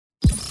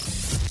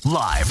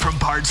Live from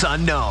parts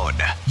unknown,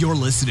 you're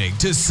listening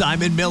to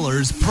Simon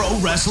Miller's Pro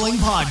Wrestling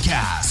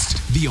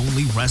Podcast, the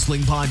only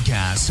wrestling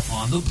podcast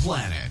on the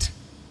planet,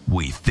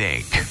 we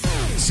think.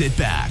 Sit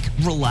back,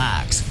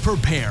 relax,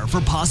 prepare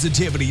for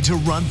positivity to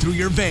run through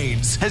your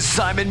veins as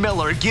Simon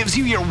Miller gives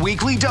you your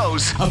weekly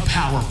dose of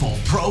powerful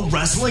pro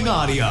wrestling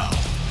audio.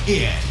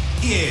 It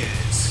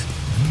is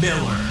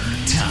Miller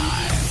Time.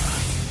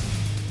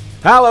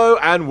 Hello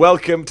and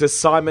welcome to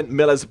Simon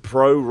Miller's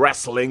Pro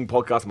Wrestling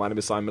Podcast. My name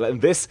is Simon Miller and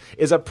this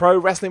is a pro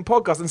wrestling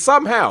podcast. And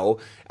somehow,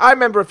 I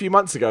remember a few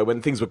months ago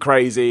when things were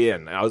crazy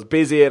and I was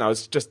busy and I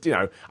was just,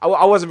 I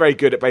wasn't very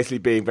good at basically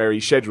being very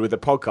scheduled with the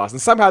podcast.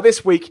 And somehow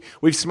this week,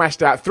 we've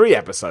smashed out 3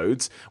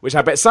 episodes, which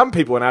I bet some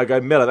people are now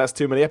going, Miller, that's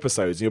too many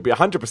episodes. And you'll be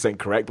 100%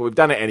 correct, but we've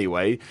done it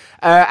anyway.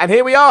 And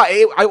here we are.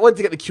 I wanted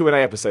to get the Q&A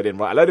episode in,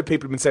 right? A load of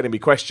people have been sending me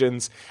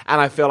questions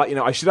and I feel like,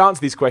 I should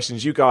answer these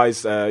questions. You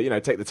guys,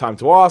 take the time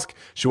to ask.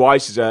 I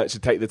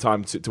should take the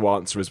time to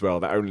answer as well.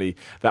 That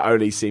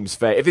only seems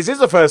fair. If this is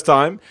the first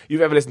time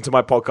you've ever listened to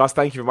my podcast,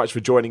 thank you very much for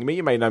joining me.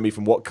 You may know me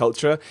from What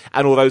Culture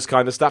and all those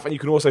kind of stuff. And you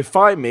can also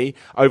find me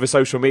over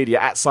social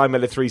media at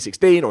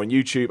SimonMiller316 or on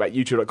YouTube at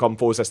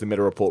youtube.com/The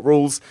Miller Report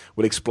Rules.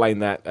 We'll explain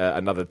that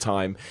another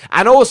time.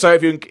 And also,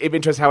 if you're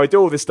interested in how I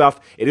do all this stuff,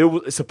 it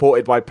is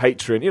supported by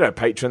Patreon.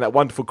 Patreon, that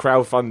wonderful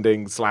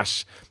crowdfunding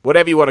 /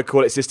 whatever you want to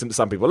call it system that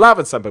some people love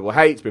and some people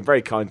hate. It's been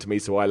very kind to me,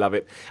 so I love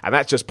it. And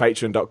that's just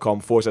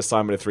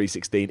patreon.com/SimonMiller316.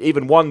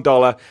 Even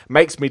 $1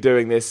 makes me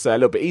doing this a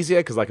little bit easier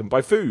because I can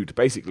buy food.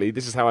 Basically,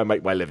 this is how I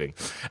make my living.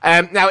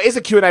 Now, it is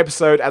a Q&A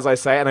episode, as I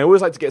say, and I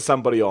always like to get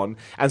somebody on.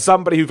 And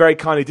somebody who very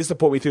kindly did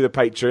support me through the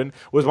Patreon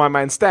was my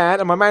man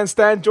Stan. And my man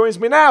Stan joins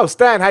me now.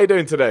 Stan, how you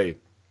doing today?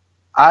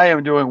 I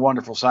am doing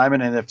wonderful,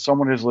 Simon, and if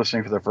someone is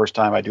listening for the first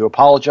time, I do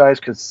apologize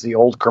because it's the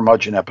old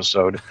curmudgeon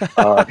episode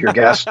of your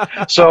guest.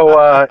 So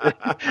I'm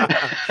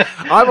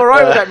all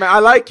right with that, man. I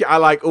like it. I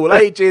like all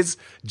ages,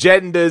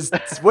 genders,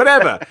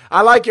 whatever.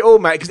 I like it all,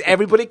 mate, because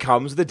everybody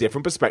comes with a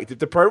different perspective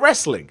to pro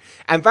wrestling.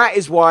 And that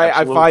is why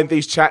Absolutely. I find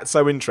these chats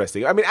so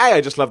interesting. I mean,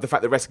 I just love the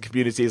fact the wrestling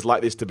community is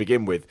like this to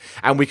begin with,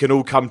 and we can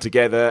all come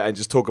together and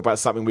just talk about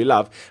something we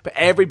love. But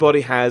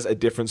everybody has a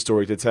different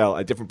story to tell,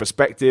 a different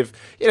perspective.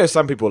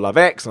 Some people love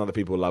X and other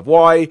people love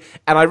Y,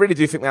 and I really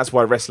do think that's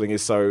why wrestling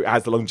has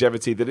the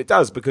longevity that it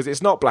does, because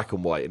it's not black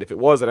and white, and if it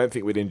was, I don't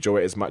think we'd enjoy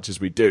it as much as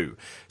we do.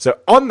 So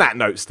on that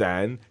note,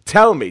 Stan,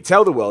 tell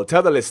the world,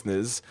 tell the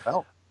listeners,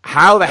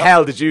 how the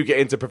hell did you get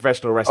into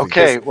professional wrestling?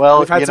 Okay, well,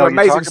 we've had some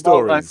amazing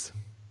stories.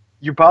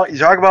 You talk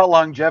about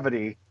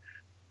longevity.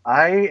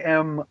 I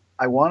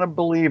want to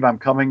believe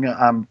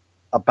I'm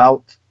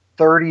about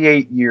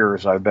 38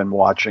 years I've been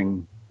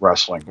watching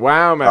wrestling.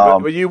 Wow,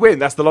 man, but you win.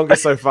 That's the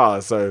longest so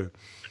far, so...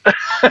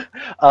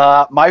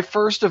 My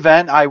first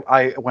event,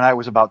 when I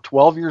was about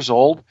 12 years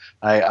old,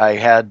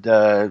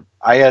 of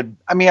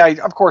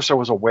course I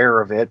was aware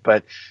of it,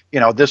 but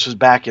this was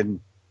back in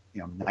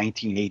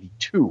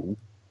 1982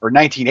 or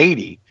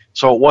 1980,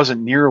 so it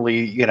wasn't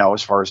nearly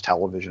as far as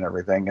television and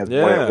everything as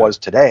what it was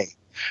today.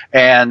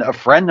 And a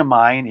friend of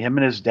mine, him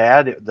and his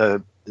dad,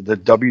 the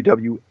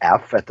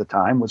WWF at the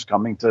time was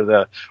coming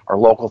to our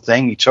local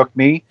thing. He took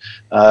me,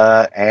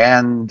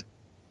 and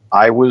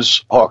I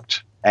was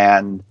hooked.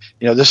 And,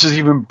 this is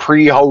even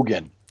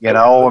pre-Hogan,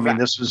 I mean,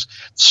 this was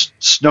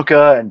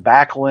Snuka and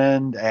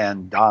Backlund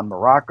and Don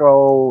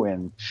Morocco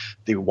and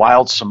the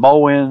Wild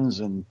Samoans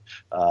and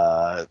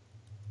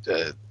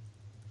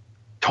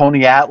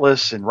Tony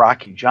Atlas and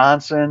Rocky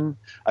Johnson.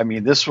 I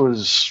mean, this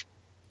was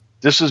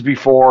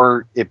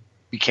before it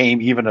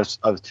became even a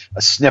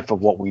sniff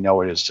of what we know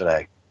it is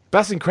today.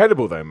 That's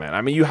incredible, though, man. I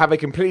mean, you have a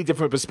completely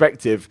different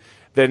perspective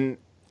than...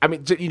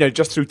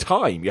 just through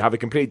time, you have a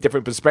completely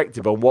different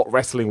perspective on what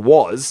wrestling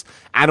was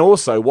and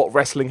also what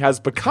wrestling has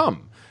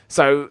become.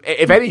 So,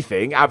 if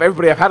anything, out of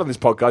everybody I've had on this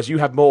podcast, you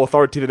have more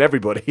authority than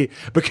everybody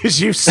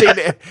because you've seen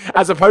it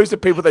as opposed to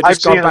people that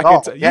just gone back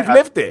into... You've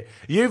lived it.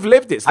 You've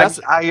lived it. So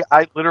I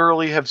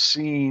literally have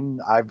seen...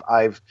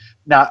 I've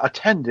not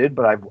attended,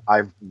 but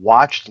I've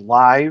watched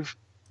live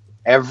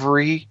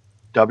every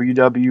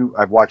WW...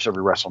 I've watched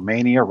every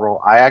WrestleMania.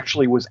 I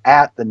actually was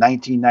at the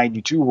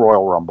 1992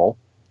 Royal Rumble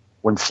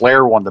when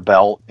Flair won the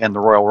belt in the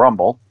Royal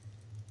Rumble.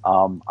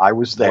 I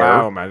was there.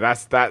 Wow, man,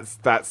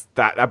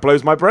 that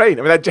blows my brain.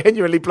 I mean, that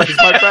genuinely blows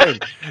my brain.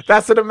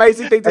 That's an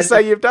amazing thing to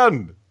say you've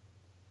done.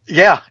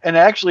 Yeah, and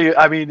actually,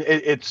 I mean,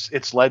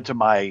 it's led to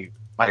my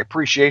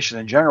appreciation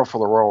in general for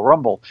the Royal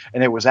Rumble,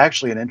 and it was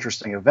actually an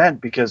interesting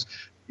event because,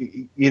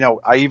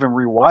 I even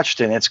rewatched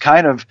it, and it's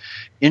kind of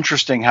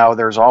interesting how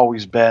there's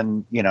always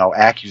been,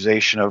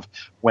 accusation of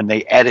when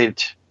they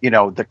edit,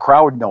 the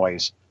crowd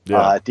noise.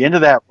 Yeah. At the end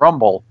of that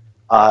Rumble,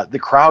 the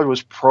crowd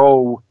was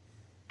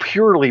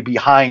purely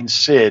behind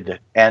Sid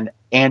and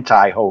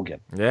anti-Hogan.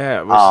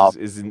 Yeah,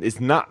 it's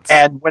nuts.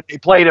 And when they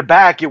played it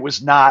back, it was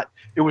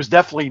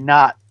definitely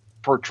not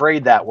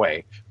portrayed that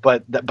way.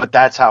 But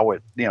that's how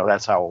it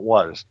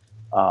was.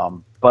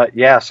 But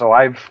yeah, so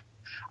I've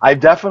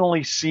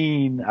definitely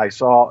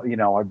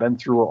I've been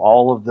through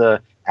all of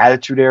the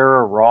Attitude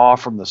Era, Raw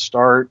from the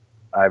start.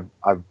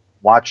 I've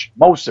watch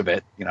most of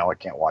it. I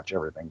can't watch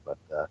everything, but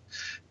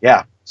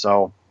yeah.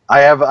 So I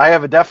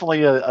have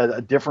definitely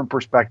a different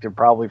perspective,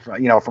 probably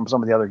from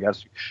some of the other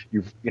guests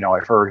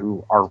I've heard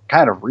who are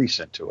kind of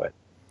recent to it.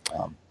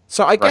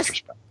 So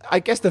I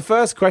guess the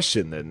first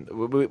question then,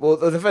 well,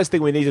 the first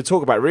thing we need to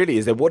talk about really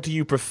is then what do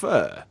you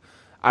prefer?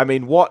 I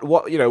mean, what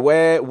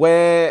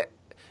where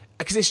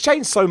because it's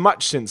changed so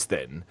much since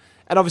then.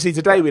 And obviously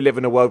today we live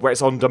in a world where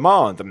it's on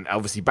demand, and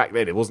obviously back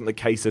then it wasn't the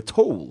case at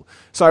all.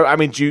 So, I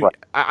mean,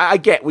 I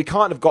get we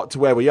can't have got to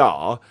where we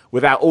are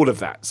without all of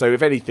that. So,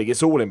 if anything,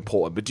 it's all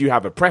important. But do you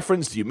have a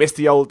preference? Do you miss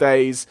the old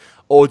days?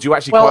 Or do you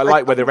actually quite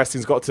like where the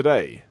wrestling's got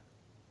today?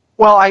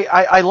 Well,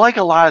 I like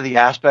a lot of the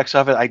aspects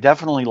of it. I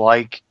definitely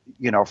like,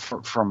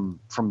 from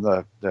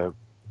the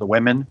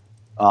women,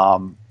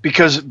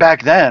 because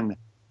back then,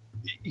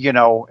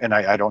 and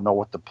I don't know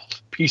what the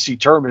PC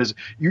term is,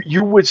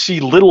 you would see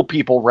little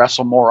people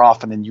wrestle more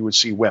often than you would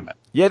see women.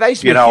 Yeah, that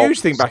used to be a huge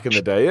thing back in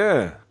the day,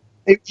 yeah.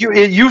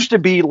 It used to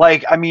be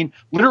like, I mean,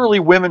 literally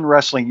women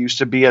wrestling used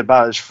to be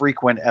about as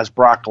frequent as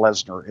Brock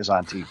Lesnar is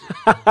on TV.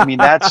 I mean,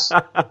 that's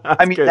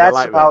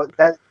about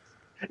that.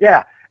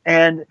 Yeah.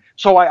 And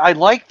so I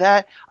like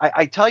that.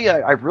 I tell you,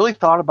 I've really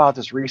thought about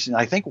this recently.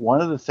 I think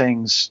one of the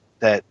things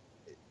that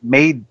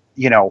made,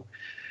 the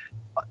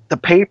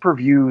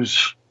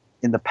pay-per-views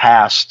in the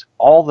past,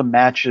 all the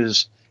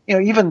matches,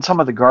 even some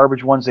of the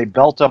garbage ones, they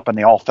built up and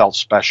they all felt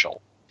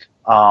special.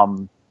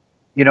 And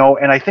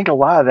I think a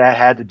lot of that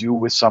had to do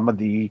with some of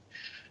the,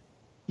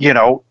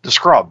 the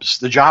scrubs,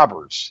 the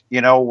jobbers,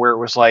 where it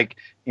was like,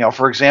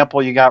 for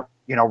example, you got,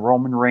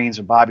 Roman Reigns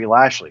and Bobby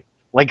Lashley.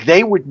 Like,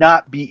 they would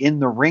not be in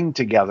the ring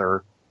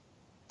together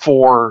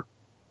for,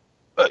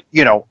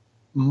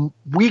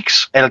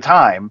 weeks at a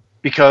time,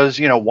 because,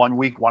 1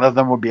 week one of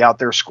them would be out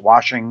there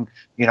squashing,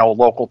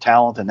 local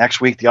talent. The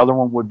next week the other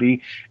one would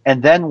be.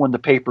 And then when the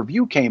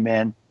pay-per-view came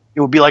in,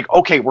 it would be like,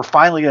 okay, we're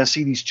finally going to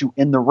see these two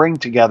in the ring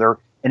together.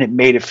 And it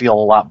made it feel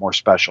a lot more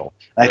special.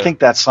 And I think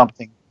that's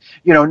something,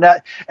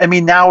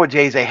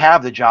 nowadays they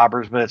have the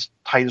jobbers, but it's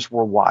Titus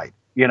Worldwide.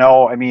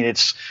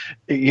 It's,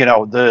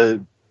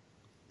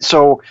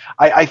 so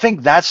I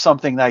think that's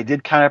something that I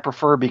did kind of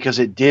prefer, because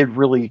it did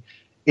really,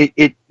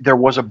 there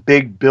was a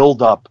big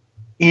buildup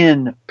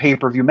in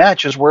pay-per-view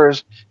matches.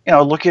 Whereas,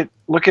 look at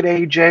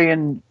AJ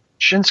and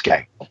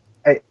Shinsuke.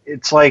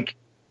 It's like,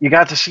 you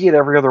got to see it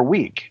every other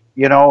week.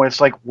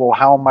 It's like, well,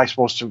 how am I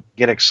supposed to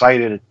get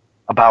excited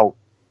about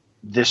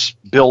this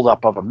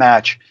buildup of a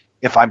match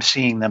if I'm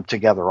seeing them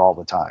together all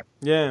the time?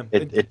 Yeah.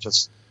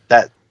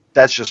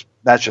 That's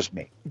just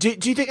me. Do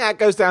you think that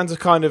goes down to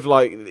kind of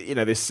like,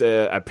 this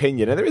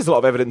opinion, and there is a lot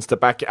of evidence to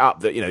back it up,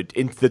 that,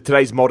 in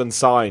today's modern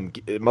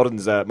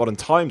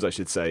times, I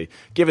should say,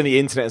 given the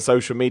internet and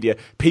social media,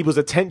 people's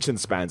attention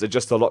spans are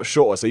just a lot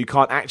shorter. So you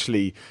can't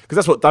actually, because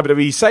that's what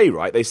WWE say,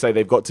 right? They say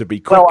they've got to be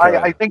quicker. Well,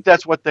 I think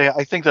that's what they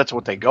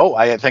go.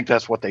 I think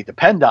that's what they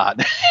depend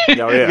on.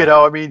 Oh,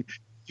 yeah.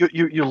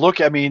 You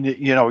look, and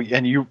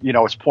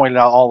it's pointed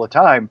out all the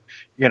time,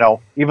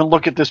 even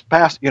look at this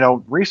past,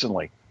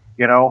 recently,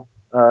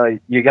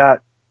 you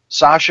got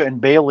Sasha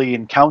and Bayley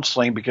in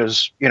counseling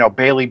because,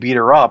 Bayley beat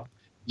her up.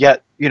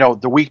 Yet,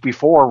 the week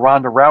before,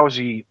 Ronda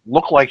Rousey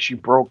looked like she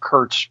broke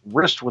Kurt's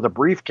wrist with a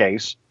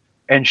briefcase,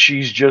 and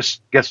she's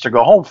just gets to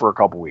go home for a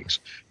couple weeks.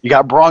 You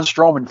got Braun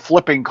Strowman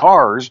flipping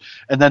cars,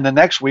 and then the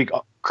next week,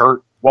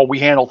 Kurt, well, we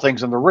handle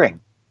things in the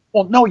ring.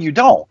 Well, no, you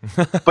don't.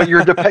 But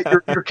you're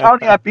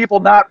counting on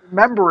people not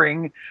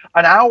remembering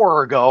an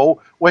hour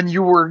ago when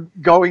you were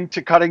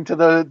cutting to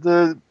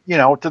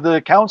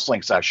the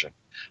counseling session.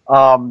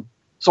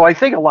 So I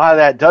think a lot of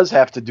that does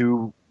have to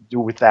do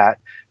with that.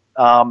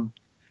 And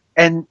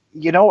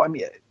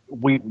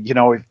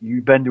if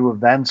you've been to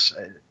events,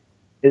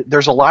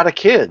 there's a lot of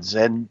kids,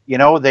 and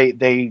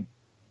they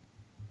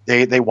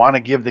want to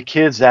give the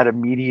kids that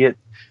immediate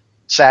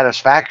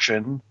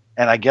satisfaction.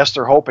 And I guess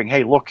they're hoping,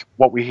 hey, look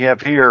what we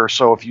have here.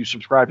 So if you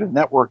subscribe to the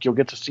network, you'll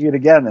get to see it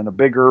again in a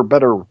bigger,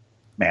 better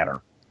manner.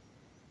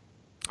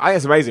 I think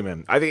it's amazing,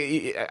 man. I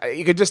think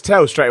you can just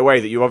tell straight away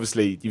that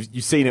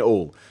you've seen it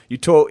all. You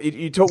talk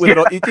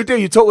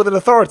with an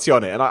authority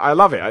on it, and I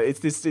love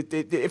it.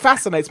 It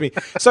fascinates me.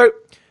 So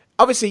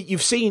obviously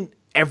you've seen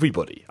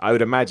everybody, I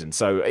would imagine.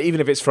 So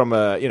even if it's from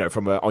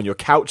on your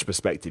couch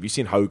perspective, you've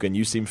seen Hogan,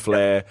 you've seen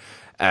Flair,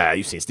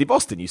 you've seen Steve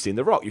Austin, you've seen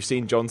The Rock, you've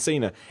seen John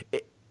Cena.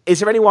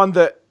 Is there anyone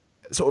that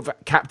sort of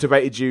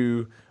captivated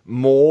you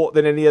more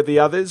than any of the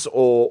others,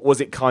 or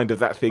was it kind of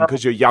that thing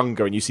because you're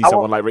younger and you see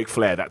someone like Ric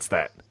Flair? That's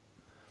that.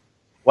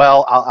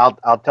 Well,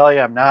 I'll tell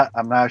you, I'm not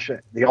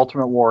sure. The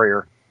Ultimate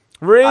Warrior.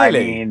 Really? I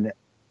mean,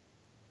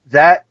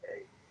 that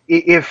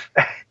if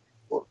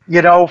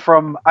now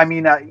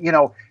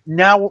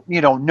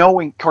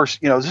knowing, of course,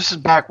 this is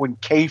back when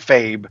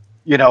kayfabe.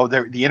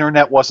 The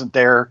internet wasn't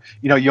there.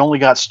 You only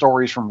got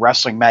stories from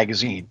wrestling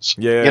magazines.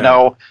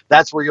 Yeah.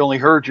 That's where you only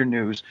heard your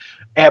news.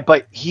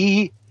 But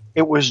it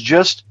was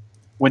just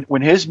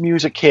when his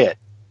music hit,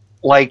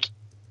 it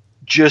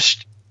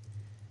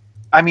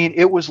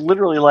was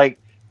literally like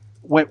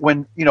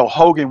when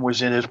Hogan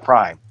was in his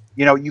prime.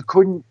 You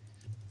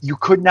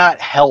could not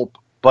help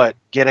but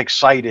get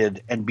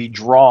excited and be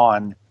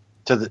drawn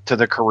to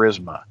the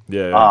charisma.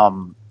 Yeah.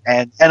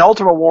 And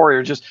Ultimate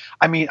Warrior just,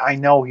 I mean, I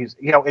know he's,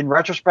 in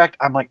retrospect,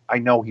 I'm like, I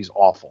know he's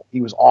awful.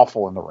 He was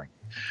awful in the ring,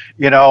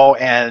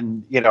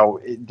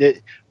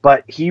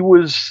 but he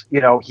was,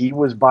 he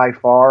was by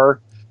far,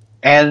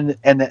 and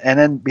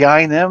then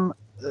behind them,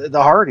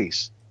 the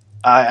Hardys.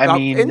 I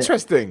mean,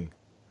 interesting.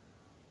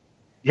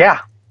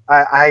 Yeah,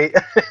 I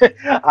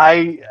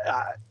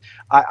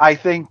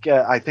think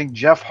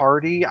Jeff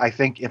Hardy. I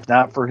think if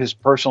not for his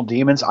personal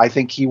demons, I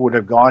think he would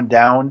have gone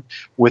down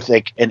with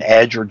like an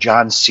Edge or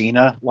John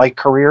Cena like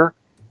career.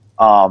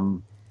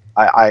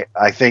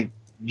 I think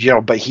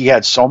but he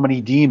had so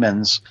many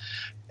demons.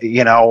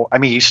 I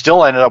mean, he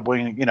still ended up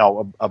winning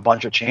a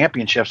bunch of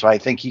championships. So I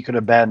think he could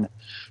have been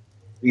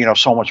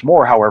so much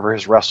more. However,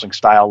 his wrestling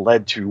style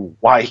led to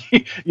why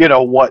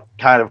what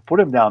kind of put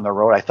him down the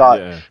road. I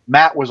thought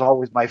Matt was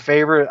always my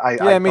favorite.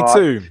 Me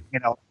too.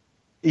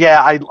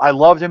 Yeah, I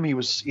loved him. He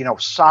was,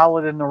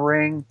 solid in the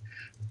ring.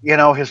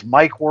 His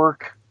mic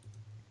work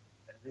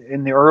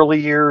in the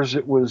early years,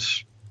 it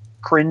was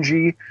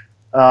cringy.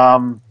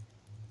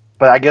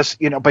 But I guess,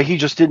 but he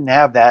just didn't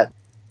have that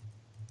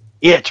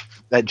it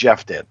that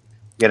Jeff did,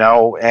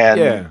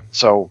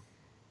 so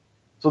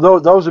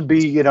those would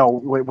be,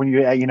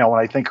 when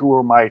I think who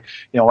were my,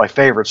 my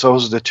favorites,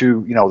 those are the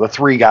two, the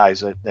three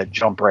guys that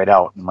jump right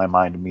out in my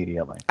mind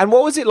immediately. And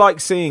what was it like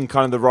seeing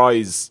kind of the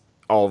rise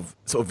of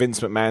sort of Vince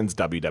McMahon's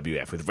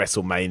WWF with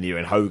WrestleMania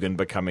and Hogan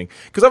becoming,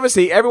 because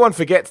obviously everyone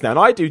forgets now, and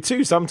I do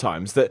too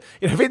sometimes, that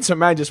Vince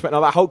McMahon just went,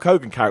 "Oh, that Hulk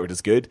Hogan character's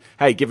good.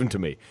 Hey, give him to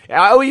me."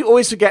 I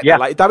always forget that.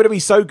 Like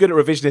WWE's so good at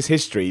revisionist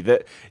history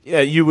that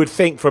you would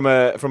think from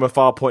a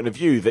far point of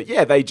view that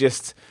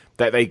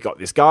they got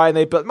this guy and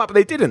they built him up, but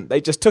they didn't. They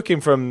just took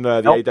him from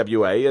the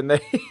AWA and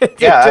they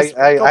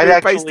I'd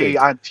actually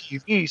on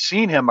TV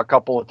seen him a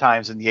couple of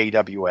times in the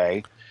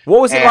AWA. What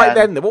was it like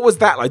then? What was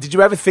that like? Did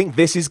you ever think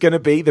this is going to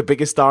be the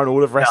biggest star in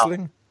all of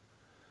wrestling?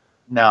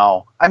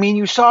 No. I mean,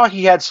 you saw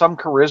he had some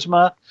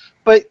charisma,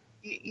 but,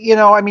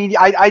 I mean,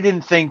 I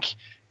didn't think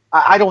 –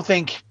 I don't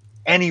think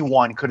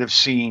anyone could have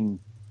seen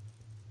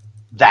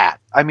that.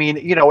 I mean,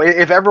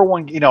 if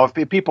everyone –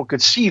 if people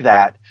could see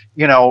that,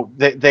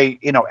 they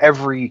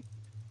every,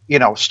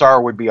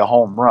 star would be a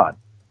home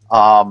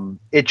run.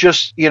 It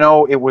just,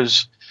 it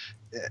was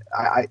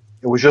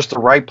just the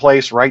right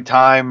place, right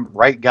time,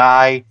 right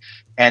guy.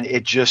 And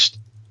it just,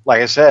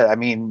 like I said, I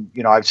mean,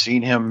 I've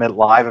seen him at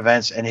live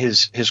events, and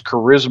his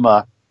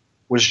charisma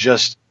was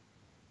just.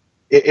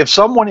 If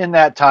someone in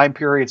that time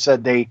period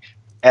said they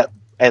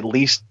at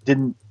least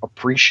didn't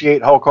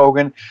appreciate Hulk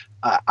Hogan,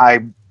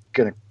 I'm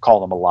gonna call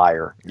them a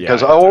liar,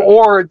 because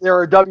or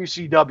they're a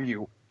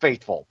WCW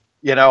faithful,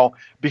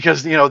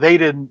 because they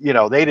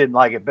didn't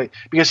like it, but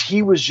because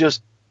he was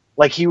just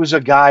like, he was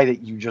a guy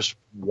that you just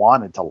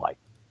wanted to like.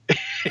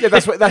 Yeah,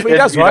 that's what he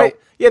does, right?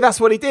 Yeah,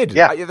 that's what he did.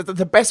 Yeah,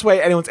 the best way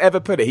anyone's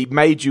ever put it. He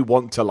made you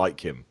want to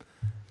like him.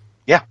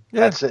 Yeah,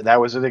 that's it. That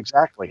was it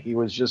exactly. He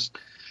was just,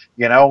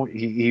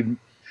 he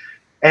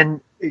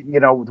and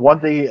one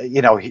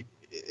thing,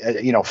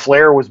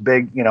 Flair was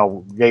big.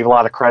 Gave a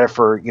lot of credit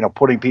for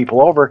putting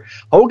people over.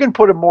 Hogan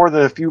put him more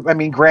than a few. I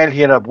mean, granted,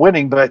 he ended up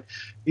winning, but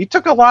he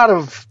took a lot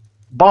of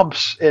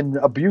bumps and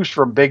abuse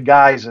from big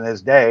guys in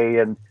his day.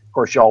 And of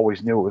course, you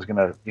always knew it was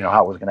gonna,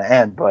 how it was gonna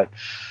end,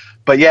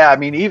 But yeah, I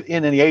mean,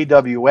 even in the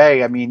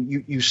AWA, I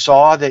mean, you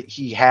saw that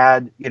he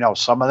had,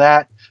 some of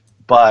that,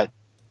 but,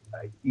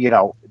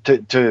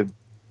 to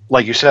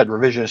like you said,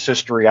 revisionist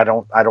history, I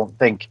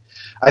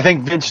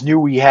think Vince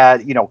knew he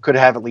had, could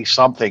have at least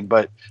something,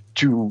 but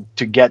to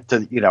get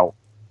to,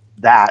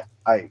 that,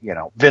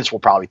 Vince will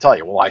probably tell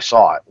you, well, I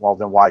saw it. Well,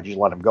 then why'd you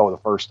let him go the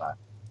first time?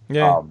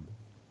 Yeah.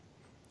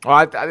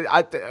 Well,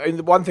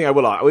 one thing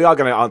we are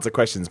going to answer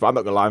questions, but I'm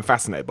not going to lie, I'm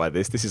fascinated by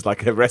this. This is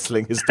like a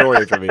wrestling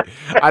historian for me.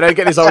 I don't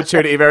get this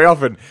opportunity very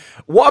often.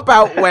 What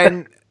about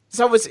when...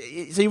 So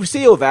you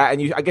see all that,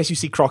 and I guess you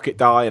see Crockett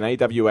die and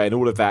AWA and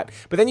all of that,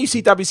 but then you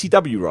see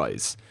WCW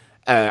rise,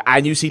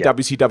 and you see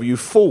WCW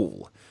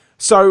fall.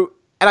 So,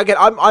 and again,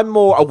 I'm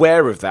more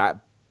aware of that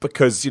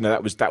because,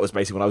 that was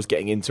basically when I was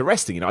getting into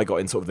wrestling. I got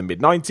in sort of the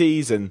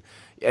mid-90s,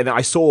 and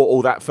I saw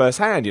all that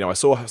firsthand. I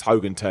saw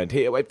Hogan turned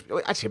heel.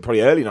 Actually,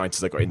 probably early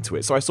 90s I got into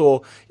it. So I saw,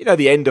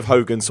 the end of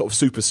Hogan's sort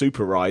of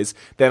super rise.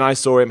 Then I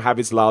saw him have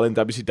his lull in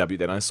WCW.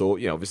 Then I saw,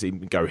 obviously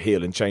go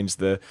heel and change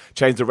the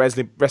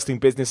wrestling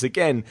business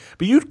again.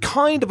 But you'd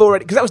kind of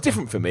already, because that was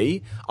different for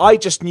me. I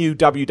just knew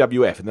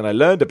WWF, and then I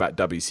learned about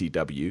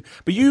WCW.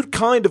 But you'd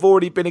kind of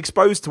already been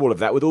exposed to all of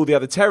that with all the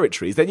other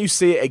territories. Then you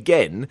see it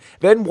again.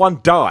 Then one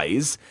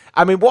dies.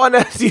 I mean, what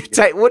on earth do you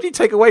take? What do you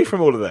take away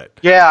from all of that?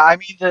 Yeah, I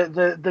mean,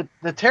 the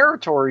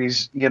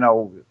territories,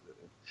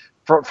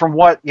 from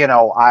what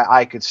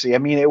I could see. I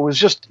mean, it was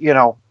just it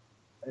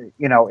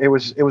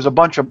was a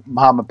bunch of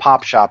mom and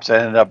pop shops that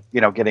ended up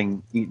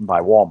getting eaten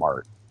by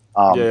Walmart.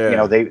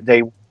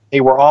 They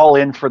were all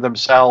in for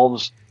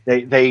themselves.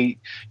 They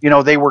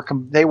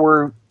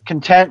were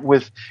content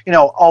with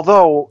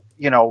although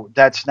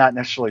that's not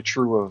necessarily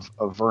true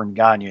of Vern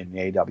Gagne in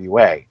the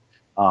AWA.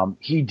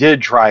 He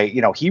did try,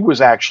 he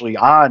was actually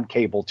on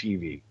cable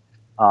TV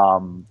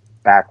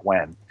back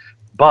when,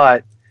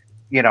 but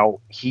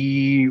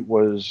he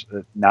was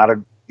not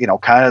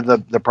kind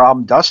of the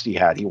problem Dusty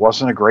had. He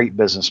wasn't a great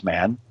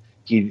businessman.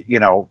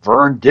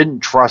 Vern didn't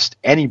trust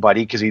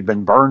anybody because he'd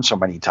been burned so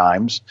many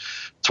times.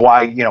 That's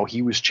why,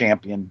 he was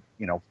champion,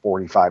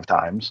 45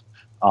 times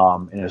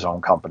in his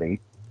own company.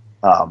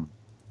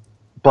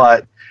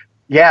 But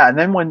yeah, and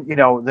then when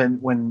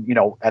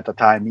at the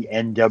time the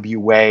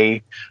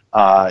NWA,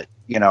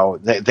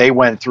 they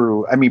went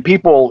through. I mean,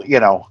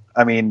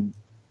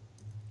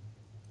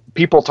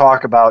 people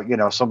talk about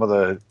some of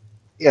the,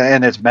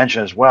 and it's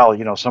mentioned as well.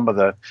 Some of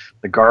the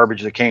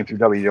garbage that came through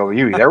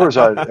WWE. There was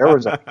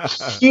a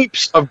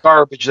heaps of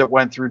garbage that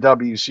went through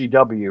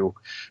WCW,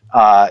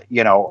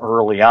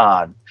 early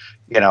on.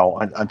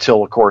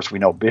 Until of course we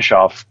know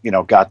Bischoff,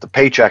 got the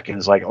paycheck and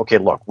is like, okay,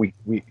 look, we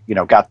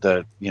got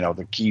the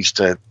keys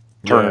to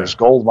Turner's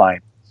Gold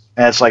Mine,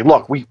 and it's like,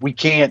 look, we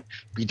can't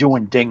be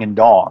doing ding and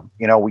dong,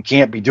 we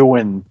can't be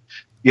doing,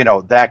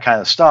 that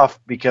kind of stuff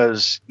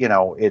because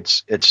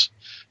it's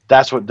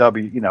that's what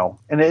and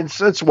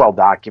it's well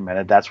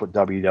documented. That's what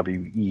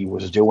WWE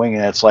was doing,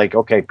 and it's like,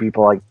 okay,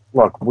 people are like,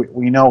 look,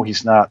 we know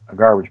he's not a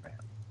garbage man.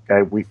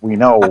 Okay, we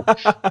know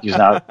he's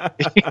not.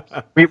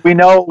 we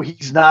know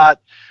he's not.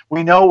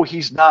 We know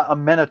he's not a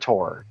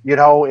Minotaur.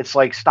 It's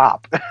like,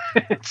 stop.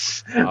 Man,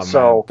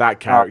 that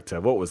character.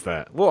 What was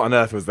that? What on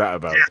earth was that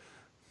about?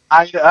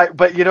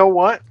 But you know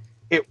what?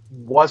 It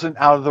wasn't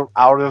out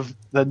of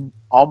the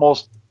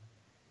almost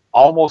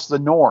the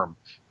norm.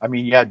 I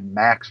mean, you had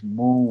Max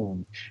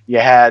Moon, you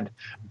had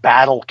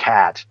Battle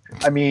Cat.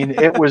 I mean,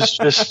 it was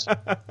just,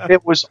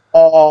 it was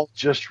all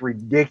just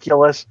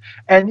ridiculous.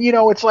 And,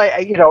 it's like,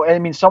 I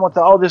mean, someone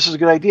thought, oh, this is a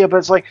good idea. But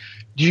it's like,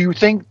 do you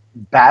think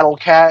Battle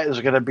Cat is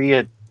going to be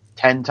a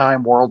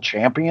 10-time world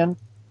champion?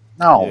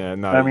 No. Yeah,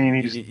 no. I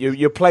mean,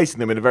 you're placing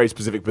them in a very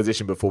specific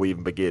position before we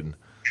even begin.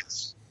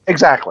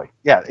 Exactly.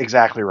 Yeah,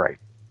 exactly right.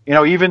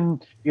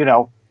 Even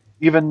the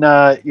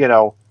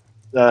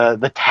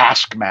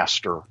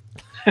Taskmaster.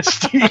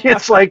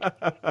 It's like,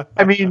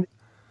 I mean,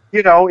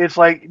 it's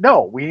like,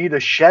 no, we need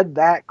to shed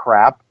that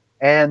crap.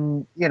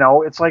 And,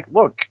 it's like,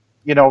 look,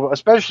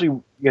 especially,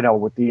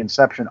 with the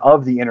inception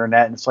of the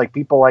internet, and it's like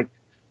people like,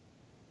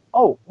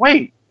 oh,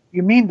 wait,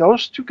 you mean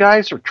those two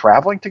guys are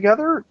traveling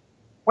together?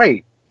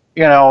 Wait,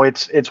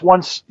 it's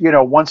once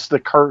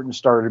the curtain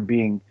started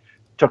being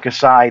took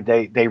aside,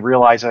 they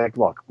realized, like,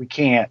 look, we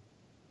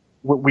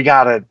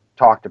got to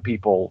talk to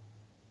people,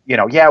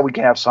 yeah, we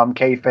can have some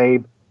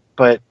kayfabe,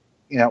 but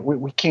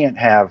we can't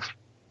have.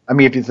 I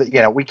mean,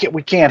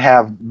 we can't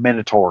have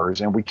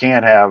minotaurs, and we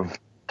can't have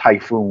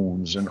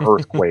typhoons and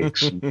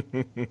earthquakes, and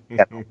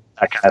that kind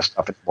of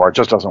stuff anymore. It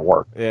just doesn't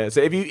work. Yeah. So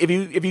if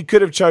you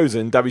could have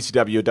chosen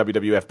WCW or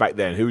WWF back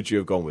then, who would you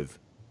have gone with?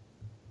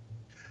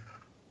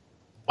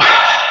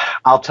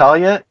 I'll tell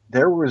you,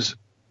 there was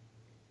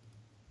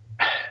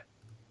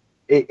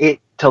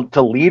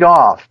to lead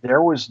off.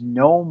 There was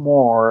no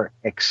more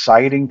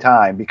exciting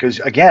time because,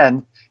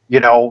 again,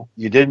 you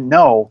didn't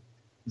know.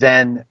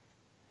 Then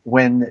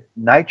when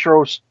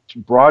Nitro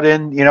brought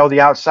in,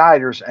 the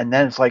outsiders, and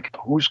then it's like,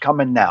 who's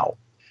coming now?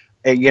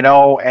 And,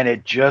 and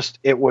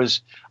it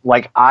was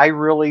like, I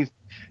really,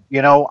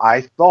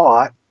 I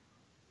thought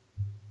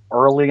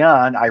early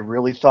on, it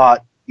was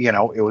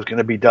going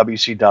to be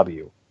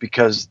WCW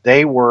because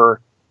they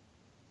were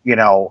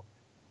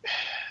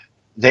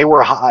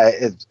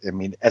high. I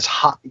mean, as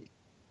hot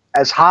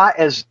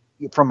as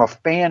from a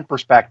fan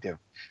perspective,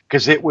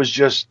 because it was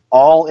just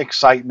all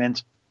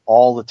excitement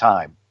all the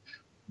time.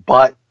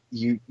 But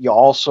you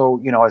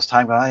also, as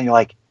time goes on, you're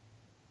like,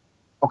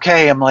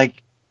 okay, I'm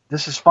like,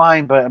 this is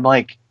fine, but I'm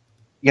like,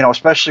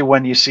 especially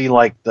when you see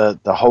like the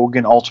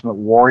Hogan Ultimate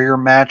Warrior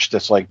match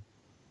that's like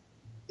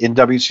in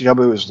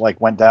WCW was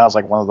like went down as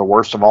like one of the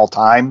worst of all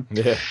time.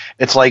 Yeah.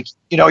 It's like,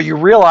 you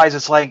realize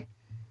it's like,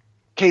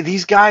 okay,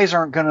 these guys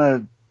aren't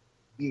gonna,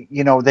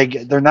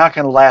 they're not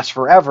gonna last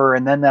forever,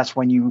 and then that's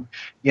when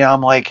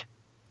I'm like,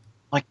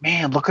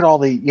 man, look at all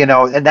the,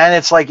 and then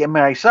it's like in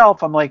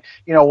myself, I'm like,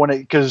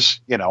 because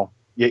you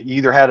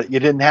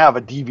didn't have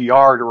a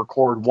DVR to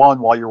record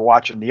one while you're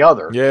watching the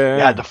other. Yeah.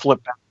 You had to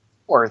flip back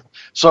and forth.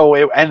 So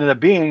it ended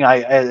up being,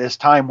 as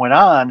time went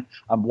on,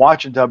 I'm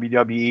watching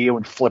WWE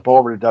and flip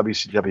over to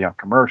WCW on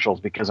commercials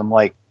because I'm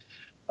like,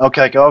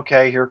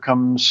 okay, here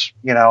comes,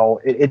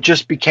 it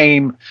just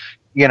became,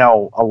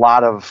 a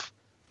lot of,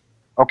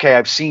 okay,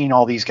 I've seen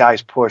all these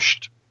guys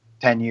pushed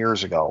 10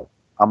 years ago.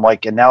 I'm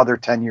like, and now they're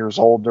 10 years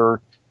older,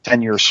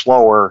 10 years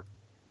slower.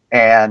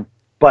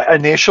 But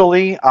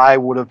initially, I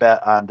would have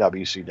bet on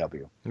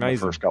WCW in the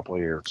first couple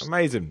of years.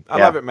 Amazing. I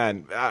love it,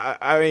 man.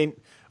 I mean,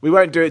 we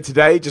won't do it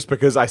today just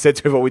because I said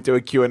to everyone we'd do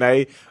a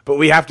Q&A, but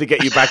we have to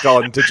get you back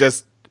on to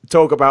just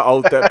talk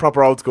about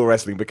proper old school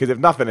wrestling because if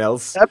nothing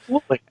else,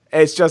 absolutely,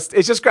 it's just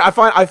great.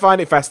 I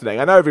find it fascinating.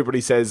 I know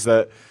everybody says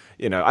that,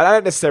 you know, I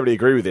don't necessarily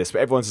agree with this,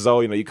 but everyone says, oh,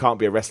 you know, you can't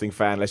be a wrestling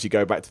fan unless you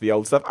go back to the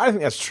old stuff. I don't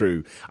think that's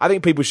true. I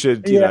think people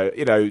should, you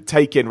know,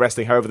 take in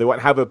wrestling however they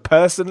want. However,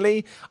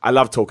 personally, I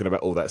love talking about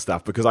all that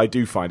stuff because I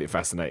do find it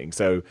fascinating.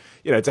 So,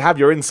 you know, to have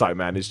your insight,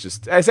 man, is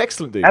just, it's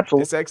excellent, dude.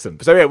 Absolutely. It's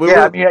excellent. So,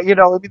 yeah, you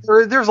know,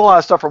 there's a lot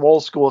of stuff from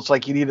old school. It's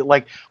like you need it,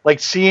 like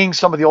seeing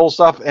some of the old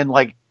stuff and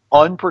like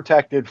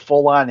unprotected,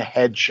 full-on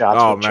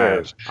headshots with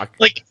chairs.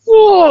 Like,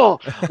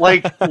 whoa!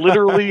 Like,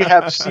 literally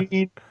have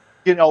seen,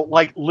 you know,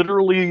 like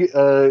literally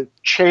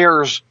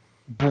chairs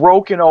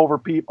broken over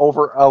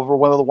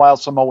one of the Wild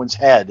Samoans'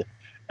 head,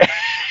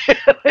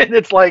 and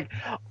it's like,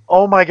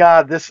 oh my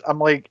god, I'm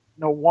like,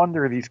 no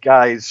wonder these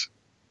guys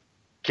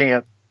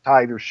can't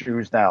tie their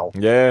shoes now.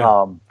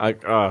 Yeah.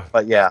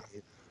 But yeah,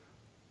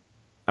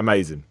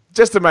 amazing.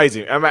 Just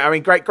amazing. I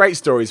mean, great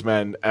stories,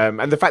 man.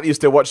 And the fact that you're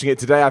still watching it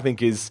today, I think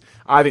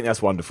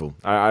that's wonderful.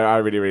 I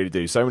really, really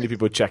do. So many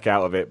people check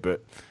out of it,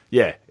 but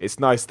yeah,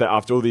 it's nice that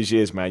after all these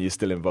years, man, you're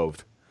still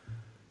involved.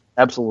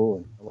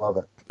 Absolutely. I love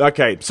it.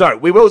 Okay, so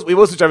we will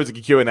switch over to the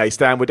Q&A.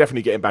 Stan, we're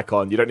definitely getting back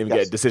on. You don't even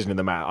get a decision in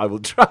the matter. I will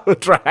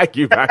drag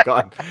you back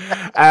on.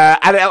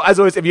 And as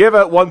always, if you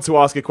ever want to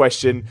ask a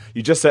question,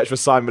 you just search for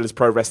Simon Miller's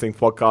Pro Wrestling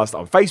Podcast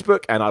on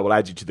Facebook, and I will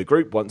add you to the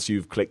group once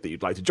you've clicked that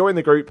you'd like to join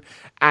the group.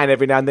 And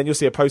every now and then you'll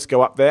see a post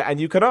go up there, and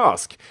you can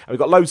ask. And we've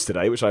got loads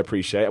today, which I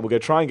appreciate, and we're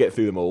going to try and get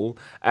through them all.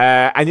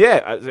 And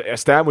yeah,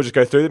 Stan, we'll just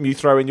go through them. You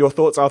throw in your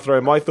thoughts, I'll throw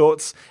in my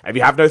thoughts. If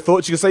you have no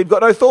thoughts, you can say you've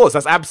got no thoughts.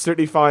 That's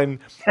absolutely fine.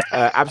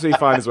 Absolutely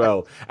fine as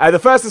well. The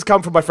first has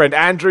come from my friend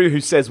Andrew, who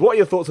says, what are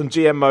your thoughts on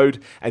GM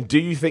mode, and do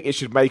you think it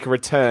should make a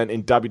return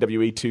in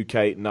WWE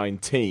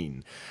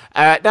 2K19?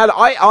 Now,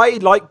 I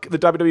like the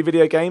WWE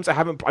video games.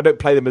 I don't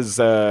play them as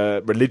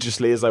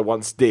religiously as I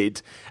once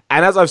did.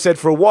 And as I've said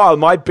for a while,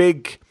 my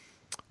big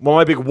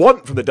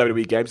want from the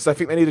WWE games is I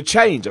think they need to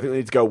change. I think they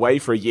need to go away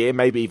for a year,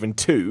 maybe even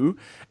 2.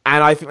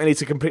 And I think they need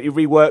to completely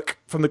rework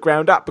from the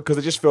ground up, because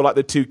I just feel like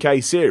the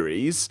 2K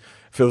series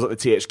feels like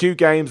the THQ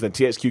games, then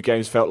THQ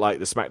games felt like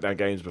the SmackDown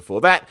games before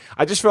that.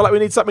 I just feel like we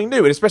need something new,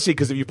 and especially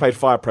because if you played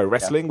Fire Pro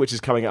Wrestling, which is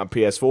coming out on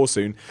PS4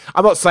 soon,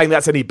 I'm not saying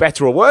that's any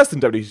better or worse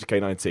than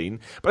WWE2K19,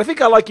 but I think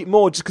I like it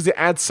more just because it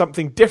adds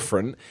something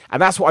different,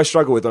 and that's what I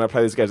struggle with when I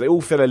play these games. They all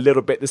feel a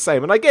little bit the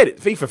same, and I get it.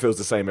 FIFA feels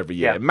the same every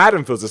year.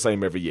 Madden feels the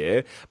same every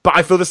year, but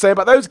I feel the same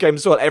about those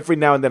games as well. Every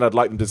now and then I'd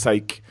like them to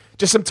take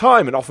just some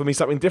time and offer me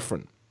something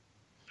different.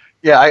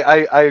 Yeah,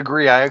 I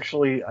agree. I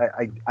actually,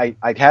 I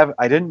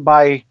didn't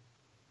buy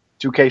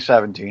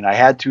 2K17. I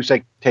had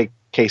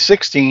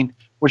 2K16,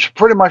 which is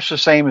pretty much the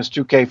same as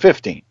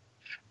 2K15.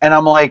 And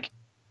I'm like,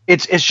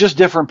 it's just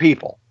different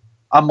people.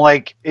 I'm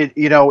like,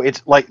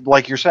 it's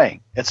like you're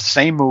saying, it's the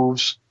same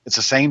moves. It's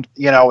the same,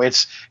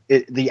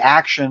 the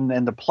action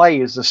and the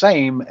play is the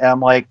same. And I'm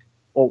like,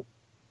 well,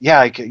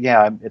 yeah,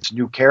 it's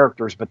new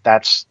characters, but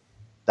that's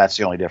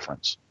the only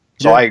difference.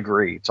 So I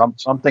agree.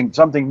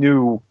 Something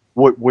new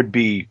would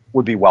be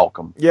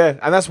welcome. Yeah,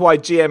 and that's why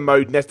GM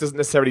mode doesn't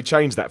necessarily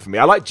change that for me.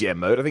 I like GM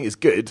mode. I think it's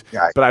good,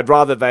 but I'd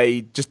rather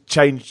they just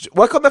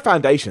work on the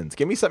foundations.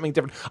 Give me something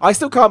different. I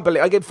still can't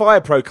believe, again,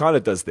 Fire Pro kind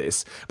of does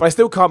this, but I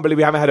still can't believe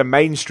we haven't had a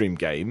mainstream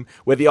game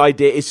where the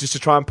idea is just to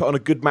try and put on a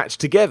good match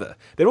together.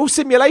 They're all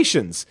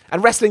simulations,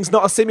 and wrestling's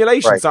not a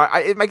simulation, so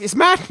it's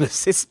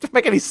madness. It doesn't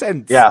make any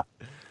sense. Yeah.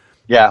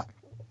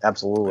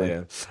 Absolutely.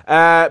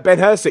 Yeah. Ben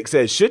Hersick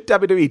says, should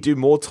WWE do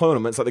more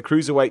tournaments like the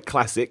Cruiserweight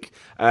Classic,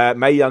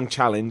 Mae Young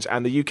Challenge,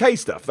 and the UK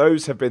stuff?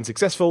 Those have been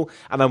successful,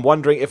 and I'm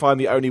wondering if I'm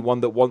the only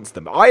one that wants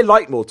them. I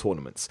like more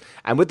tournaments.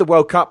 And with the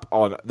World Cup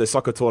on, the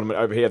soccer tournament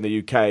over here in the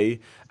UK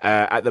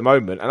at the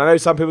moment, and I know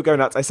some people go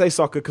nuts. I say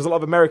soccer because a lot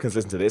of Americans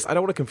listen to this. I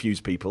don't want to confuse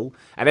people,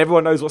 and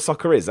everyone knows what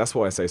soccer is. That's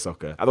why I say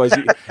soccer. Otherwise,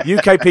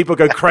 UK people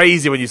go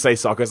crazy when you say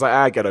soccer. It's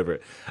like, get over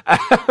it.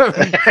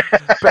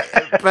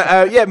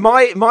 But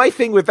my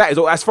thing with that is,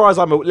 as far as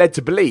I'm led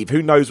to believe,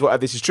 who knows whether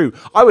this is true,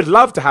 I would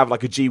love to have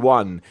like a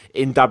G1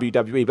 in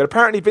WWE, but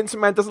apparently Vince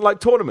McMahon doesn't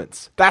like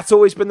tournaments. That's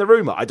always been the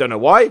rumor. I don't know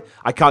why.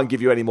 I can't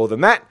give you any more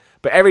than that.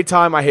 But every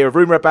time I hear a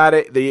rumor about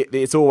it,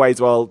 it's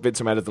always, well, Vince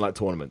McMahon doesn't like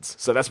tournaments.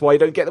 So that's why you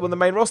don't get them on the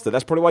main roster.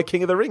 That's probably why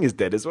King of the Ring is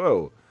dead as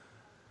well.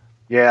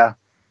 Yeah.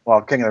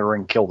 Well, King of the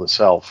Ring killed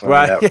itself.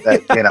 Right.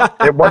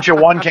 Once you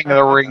won King of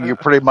the Ring, you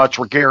pretty much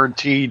were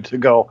guaranteed to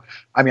go.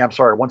 I mean, I'm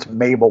sorry. Once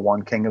Mabel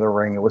won King of the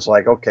Ring, it was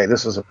like, okay,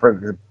 this is a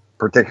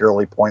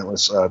particularly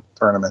pointless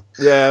tournament.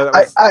 Yeah.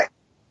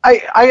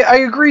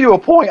 I agree to a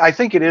point. I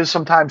think it is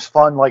sometimes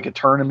fun, like a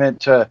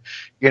tournament to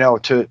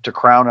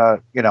crown a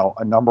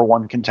number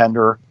one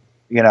contender,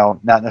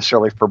 not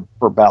necessarily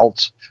for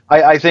belts.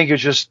 I think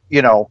it's just,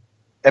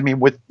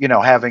 with,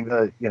 having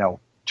the,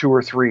 2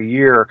 or 3 a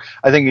year,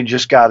 I think you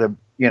just got to,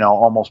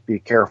 almost be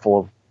careful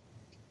of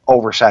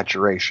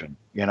oversaturation,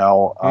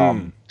 not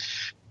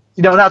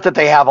that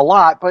they have a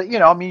lot, but,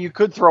 you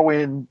could throw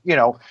in,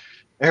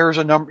 here's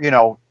a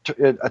number,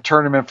 a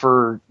tournament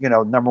for,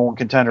 number one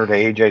contender to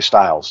AJ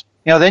Styles.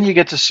 Then you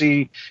get to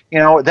see,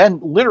 then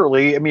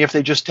literally, if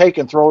they just take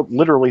and throw,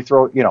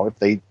 if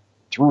they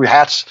threw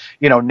hats,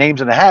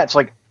 names in a hat, it's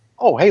like,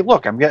 oh, hey,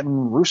 look, I'm getting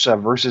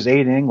Rusev versus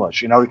Aiden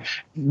English,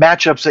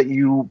 matchups that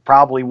you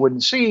probably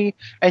wouldn't see,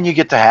 and you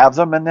get to have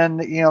them, and then,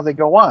 they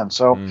go on.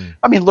 So,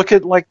 I mean, look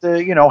at like how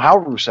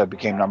Rusev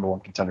became number one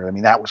contender. I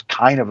mean, that was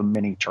kind of a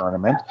mini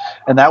tournament,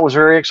 and that was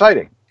very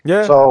exciting.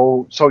 Yeah.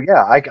 So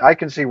yeah, I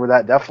can see where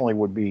that definitely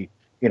would be,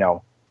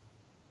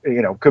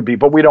 could be,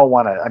 but we don't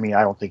want to, I mean,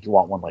 I don't think you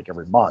want one like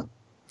every month.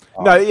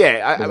 No,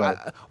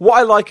 yeah. What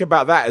I like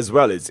about that as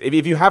well is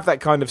if you have that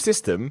kind of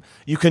system,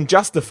 you can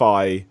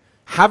justify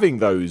having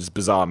those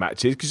bizarre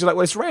matches because you're like,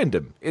 well, it's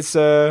random. It's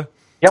exactly.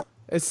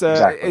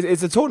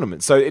 It's a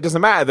tournament, so it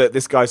doesn't matter that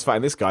this guy's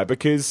fighting this guy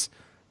because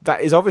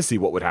that is obviously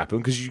what would happen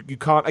because you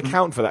can't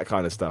account for that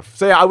kind of stuff.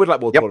 So yeah, I would like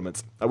more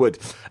tournaments. I would.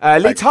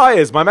 Lee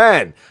Tyers, my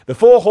man. The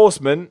Four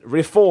Horsemen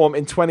reform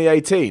in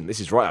 2018. This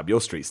is right up your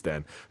street,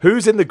 Stan.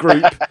 Who's in the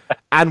group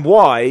and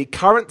why?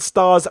 Current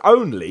stars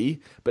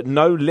only, but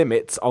no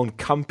limits on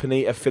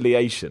company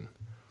affiliation.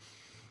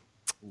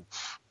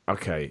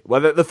 Okay.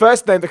 Well, the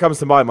first name that comes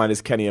to my mind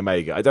is Kenny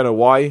Omega. I don't know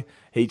why.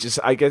 I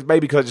guess maybe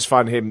because I just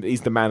find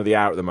he's the man of the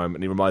hour at the moment.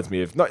 And he reminds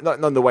me of not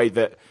in the way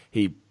that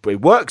he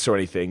works or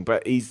anything,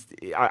 but the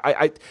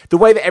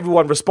way that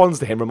everyone responds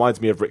to him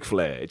reminds me of Ric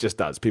Flair. It just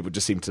does. People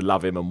just seem to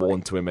love him and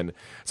warm to him, and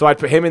so I'd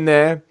put him in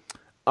there.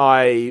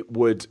 I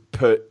would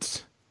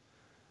put.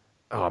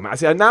 Oh man,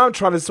 now I'm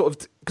trying to sort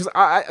of because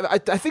I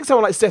think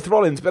someone like Seth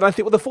Rollins, but I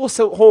think the Four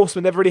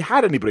Horsemen never really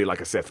had anybody like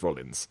a Seth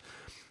Rollins.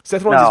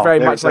 Seth Rollins is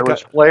very much like there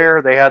was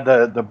Flair. They had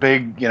the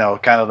big,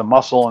 kind of the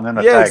muscle, and then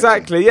the tag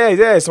exactly, team.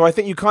 yeah. So I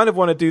think you kind of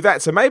want to do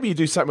that. So maybe you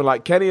do something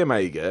like Kenny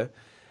Omega,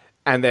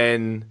 and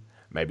then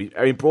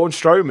Braun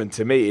Strowman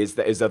to me is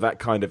of that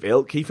kind of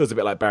ilk. He feels a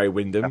bit like Barry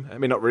Windham. I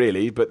mean, not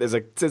really, but there's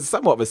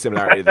somewhat of a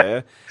similarity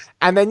there.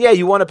 And then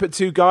you want to put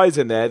two guys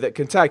in there that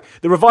can tag.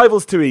 The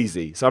Revival's too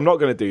easy, so I'm not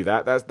going to do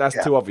that.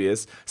 That's too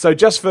obvious. So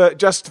just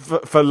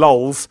for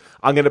lols,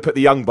 I'm going to put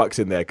the Young Bucks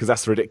in there because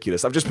that's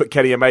ridiculous. I've just put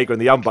Kenny Omega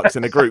and the Young Bucks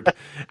in a group,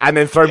 and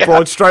then thrown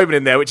Braun Strowman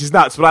in there, which is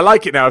nuts. But I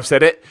like it now. I've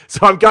said it,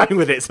 so I'm going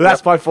with it. So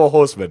that's my Four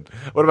Horsemen.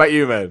 What about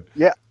you, man?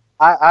 Yeah,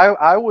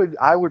 I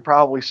would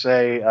probably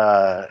say.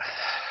 I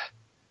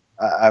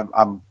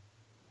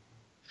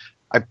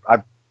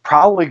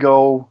probably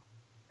go,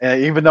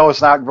 even though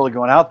it's not really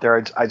going out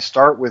there, I'd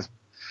start with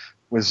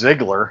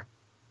Ziggler,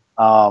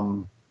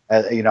 kind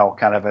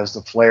of as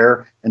the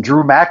Flair, and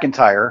Drew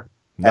McIntyre.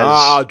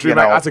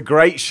 That's a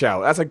great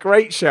shout.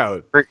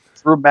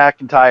 Drew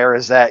McIntyre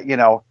is that,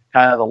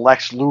 kind of the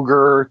Lex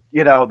Luger,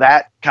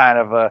 that kind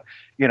of a,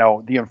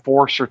 the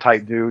enforcer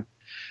type dude.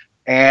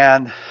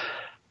 And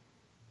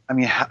I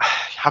mean,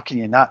 how can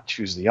you not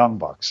choose the Young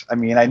Bucks? I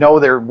mean, I know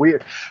they're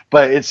weird,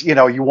 but it's,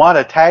 you want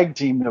a tag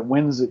team that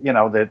wins,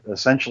 that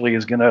essentially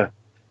is going to,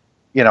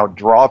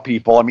 draw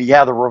people. I mean,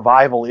 the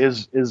Revival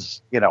is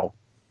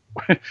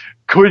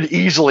could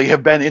easily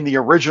have been in the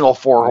original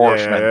Four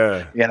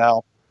Horsemen,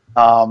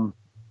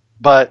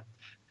 but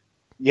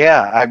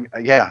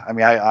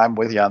I'm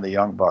with you on the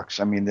Young Bucks.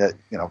 I mean, that,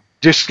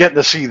 just getting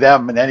to see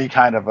them in any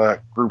kind of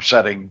a group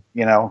setting,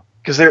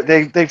 because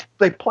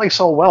they play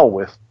so well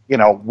with,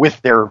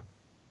 with their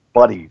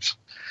buddies,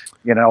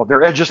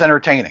 they're just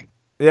entertaining.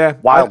 Yeah,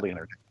 wildly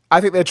entertaining. I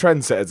think they're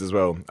trendsetters as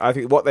well. I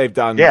think what they've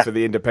done for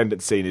the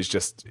independent scene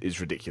is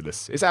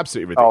ridiculous. It's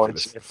absolutely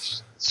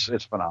ridiculous. Oh,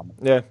 it's phenomenal.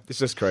 Yeah, it's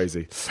just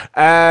crazy.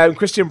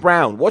 Christian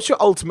Brown, what's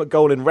your ultimate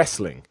goal in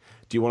wrestling?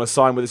 Do you want to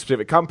sign with a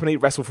specific company,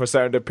 wrestle for a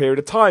certain period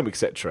of time,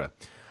 etc.?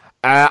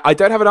 I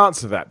don't have an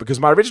answer to that because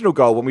my original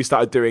goal when we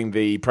started doing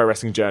the Pro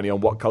Wrestling Journey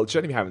on What Culture,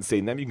 and if you haven't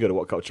seen them, you can go to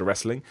What Culture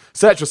Wrestling,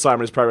 search for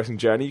Simon's Pro Wrestling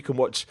Journey. You can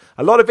watch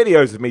a lot of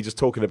videos of me just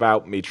talking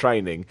about me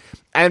training.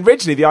 And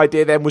originally the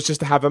idea then was just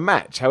to have a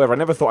match. However, I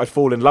never thought I'd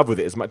fall in love with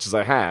it as much as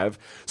I have.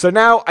 So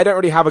now I don't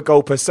really have a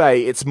goal per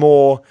se. It's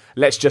more,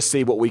 let's just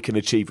see what we can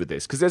achieve with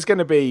this. Because there's going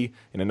to be,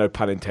 no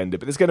pun intended,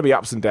 but there's going to be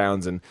ups and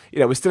downs. And,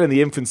 we're still in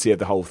the infancy of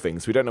the whole thing.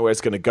 So we don't know where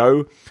it's going to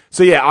go.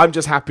 So yeah, I'm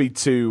just happy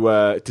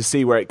to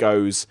see where it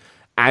goes.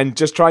 And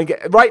just try and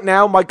get... Right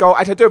now, my goal...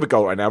 Actually, I do have a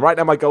goal right now. Right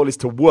now, my goal is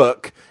to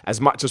work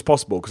as much as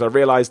possible because I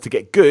realise to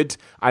get good,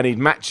 I need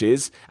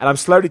matches. And I'm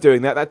slowly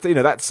doing that.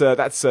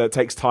 That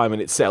takes time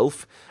in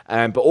itself.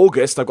 But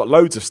August, I've got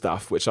loads of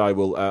stuff, which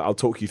I'll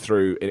talk you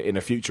through in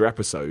a future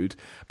episode.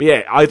 But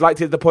yeah, I'd like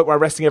to get to the point where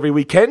I'm resting every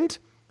weekend.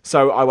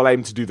 So I will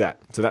aim to do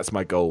that. So that's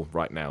my goal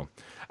right now.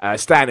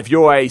 Stan, if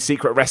you're a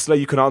secret wrestler,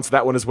 you can answer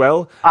that one as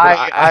well.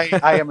 I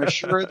am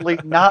assuredly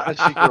not a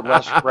secret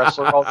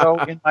wrestler, although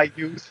in my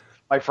youth...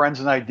 My friends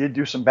and I did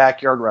do some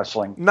backyard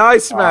wrestling.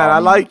 Nice, man. I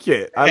like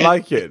it.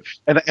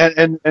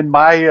 And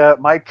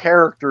my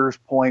character's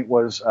point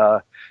was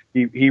I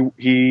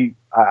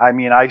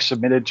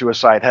submitted to a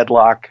side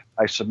headlock.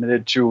 I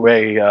submitted to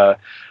a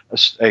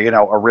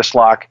wrist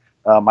lock.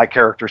 My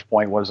character's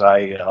point was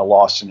I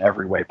lost in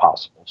every way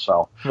possible.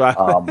 So,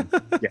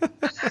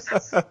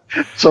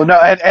 So no,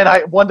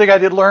 and one thing I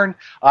did learn,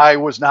 I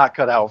was not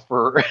cut out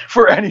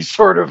for any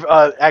sort of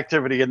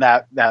activity in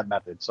that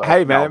method. So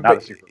hey, man,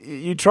 but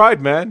you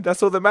tried, man.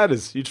 That's all that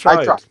matters. You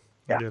tried.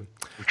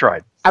 we've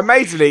tried.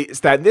 Amazingly,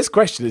 Stan, this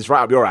question is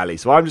right up your alley,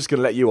 so I'm just going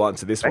to let you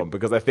answer this one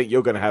because I think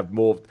you're going to have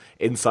more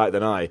insight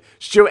than I.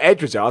 Stuart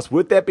Edridge asks,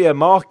 would there be a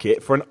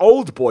market for an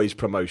old boys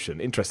promotion?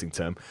 Interesting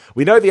term.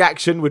 We know the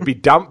action would be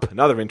dump,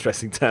 another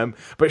interesting term,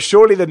 but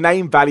surely the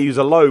name values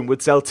alone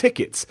would sell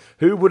tickets.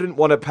 Who wouldn't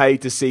want to pay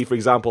to see, for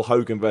example,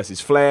 Hogan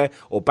versus Flair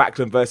or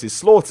Backlund versus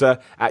Slaughter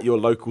at your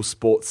local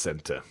sports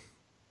centre?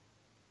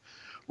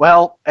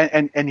 Well,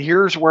 and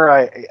here's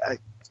where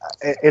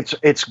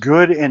it's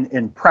good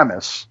in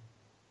premise.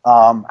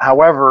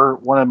 However,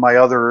 one of my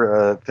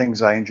other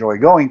things I enjoy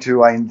going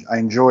to, I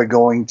enjoy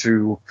going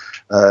to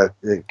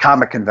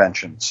comic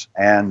conventions,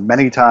 and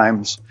many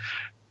times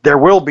there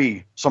will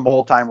be some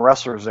old time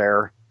wrestlers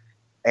there,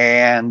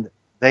 and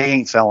they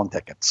ain't selling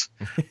tickets.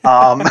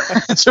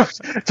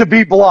 To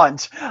be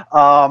blunt,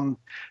 and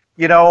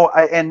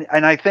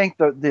I think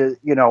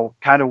the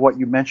kind of what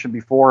you mentioned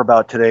before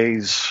about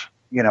today's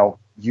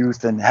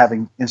youth and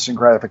having instant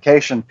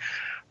gratification.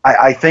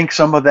 I think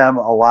some of them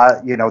a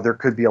lot, there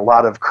could be a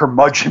lot of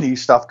curmudgeon-y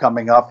stuff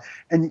coming up.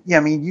 And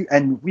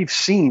and we've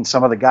seen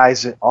some of the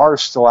guys that are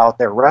still out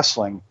there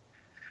wrestling.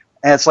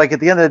 And it's like, at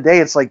the end of the day,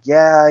 it's like,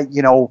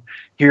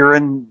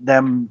 hearing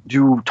them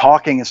do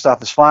talking and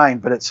stuff is fine.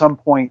 But at some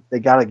point they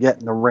got to get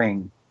in the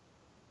ring,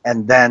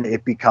 and then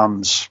it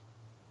becomes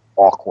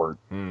awkward.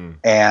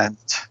 And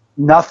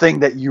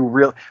nothing that you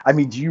really,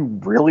 do you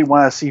really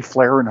want to see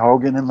Flair and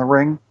Hogan in the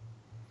ring?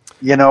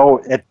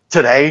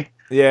 Today?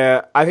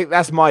 Yeah, I think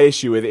that's my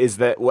issue with it, is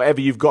that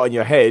whatever you've got in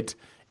your head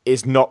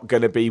is not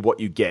going to be what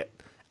you get.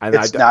 And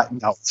it's not.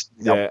 No.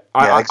 You're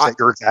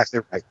exactly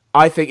right.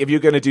 I think if you're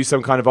going to do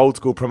some kind of old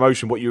school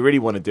promotion, what you really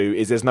want to do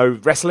is there's no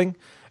wrestling,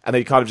 and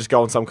then you kind of just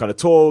go on some kind of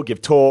tour,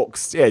 give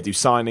talks, do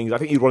signings. I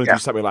think you'd want to do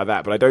something like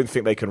that, but I don't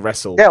think they can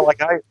wrestle. Yeah,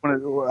 like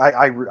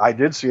I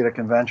did see at a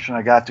convention,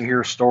 I got to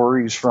hear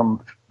stories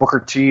from Booker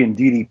T and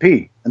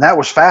DDP, and that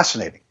was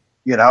fascinating.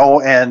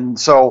 And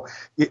so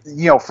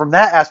from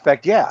that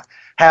aspect,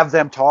 have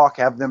them talk,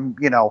 have them,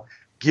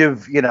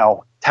 give,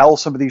 tell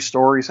some of these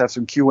stories, have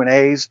some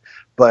Q&As,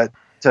 but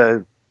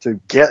to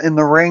get in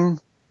the ring,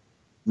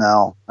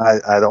 no,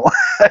 I don't,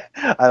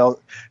 I don't,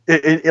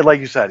 it like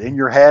you said, in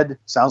your head,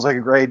 sounds like a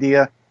great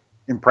idea.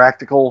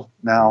 Impractical,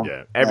 no.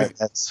 Yeah,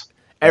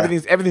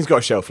 everything's got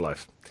a shelf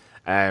life.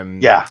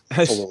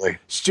 Absolutely.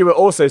 Stuart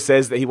also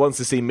says that he wants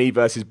to see me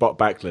versus Bob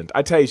Backlund.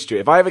 I tell you,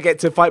 Stuart, if I ever get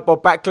to fight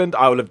Bob Backlund,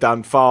 I will have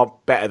done far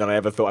better than I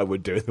ever thought I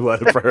would do in the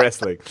world of pro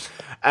wrestling.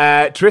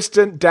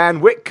 Tristan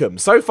Dan Whitcomb,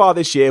 so far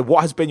this year,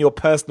 what has been your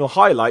personal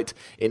highlight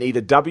in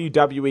either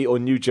WWE or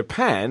New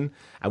Japan,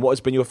 and what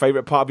has been your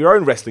favourite part of your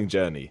own wrestling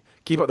journey?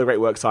 Keep up the great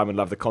work, Simon.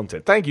 Love the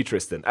content. Thank you,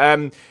 Tristan.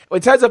 In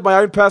terms of my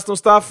own personal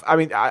stuff, I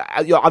don't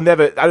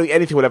think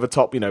anything will ever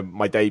top,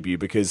 my debut,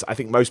 because I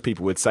think most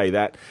people would say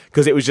that,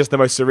 because it was just the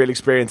most surreal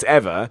experience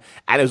ever.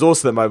 And it was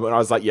also the moment when I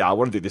was like, I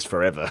want to do this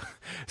forever.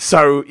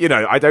 So,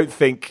 I don't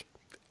think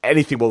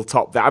anything will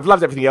top that. I've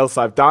loved everything else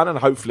I've done, and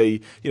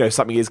hopefully,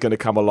 something is going to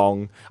come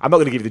along. I'm not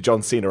going to give you the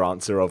John Cena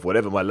answer of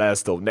whatever my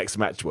last or next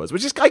match was,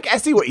 which is, I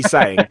see what he's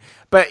saying.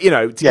 But,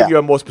 to give you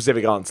a more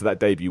specific answer, that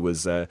debut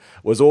was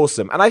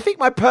awesome. And I think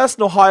my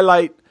personal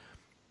highlight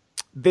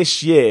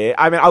this year,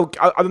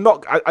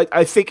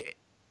 I think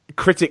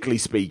critically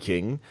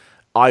speaking,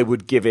 I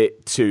would give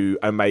it to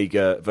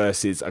Omega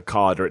versus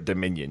Okada at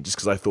Dominion, just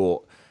because I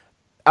thought,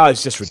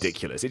 it's just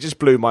ridiculous. It just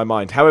blew my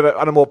mind. However,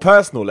 on a more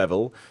personal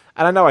level,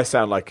 and I know I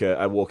sound like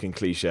a walking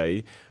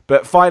cliche,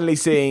 but finally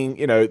seeing,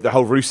 the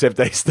whole Rusev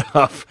Day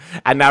stuff,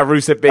 and now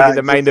Rusev being in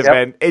the main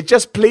event, it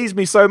just pleased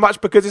me so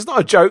much, because it's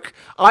not a joke.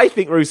 I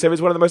think Rusev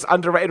is one of the most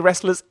underrated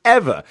wrestlers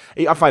ever.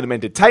 I find him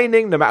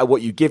entertaining. No matter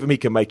what you give him, he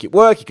can make it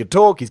work. He can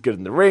talk. He's good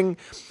in the ring.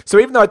 So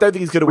even though I don't think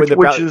he's going to win the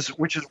belt,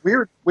 which is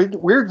weird.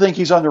 Weird think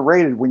he's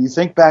underrated when you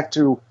think back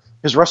to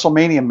his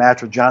WrestleMania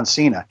match with John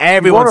Cena.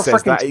 Everyone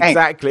says that. Tank.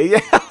 Exactly.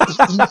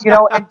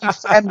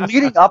 And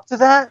leading up to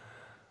that,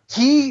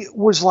 he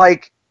was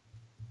like,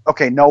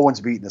 okay, no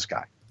one's beating this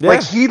guy. Yeah.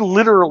 Like, he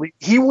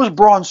was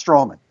Braun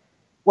Strowman.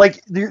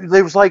 Like,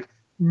 there was like,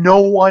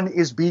 no one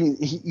is beating,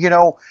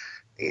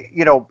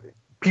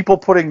 people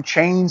putting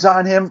chains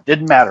on him,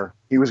 didn't matter.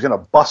 He was going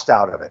to bust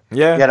out of it.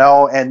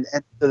 Yeah. And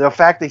the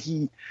fact that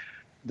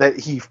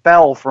he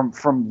fell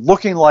from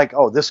looking like,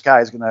 oh, this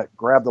guy's going to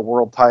grab the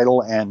world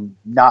title and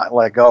not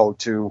let go,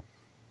 to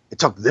it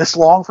took this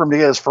long for him to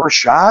get his first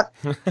shot.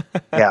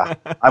 Yeah,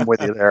 I'm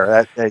with you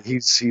there.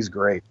 He's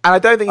great. And I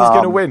don't think he's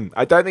going to win.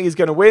 I don't think he's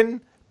going to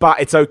win, but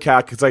it's okay,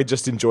 because I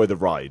just enjoy the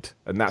ride,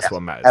 and that's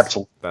what matters.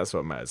 Absolutely. That's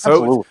what matters.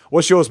 So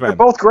what's yours, man? They're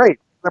both great.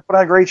 They're putting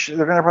on great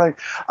They're going to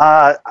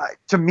probably,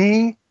 to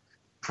me,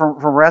 from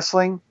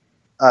wrestling,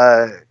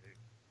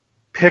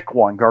 pick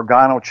one,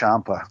 Gargano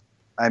Ciampa.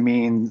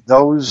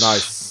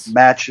 Those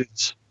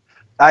matches,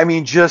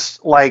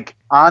 just like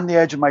on the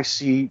edge of my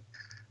seat,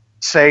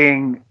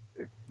 saying,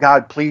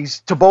 God,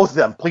 please, to both of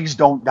them, please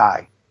don't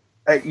die.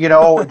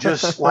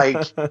 Just like,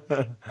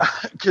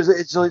 because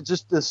it's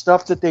just the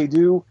stuff that they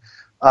do.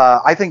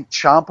 I think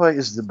Ciampa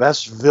is the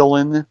best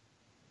villain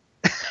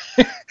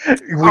we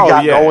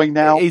got going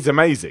now. He's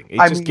amazing. He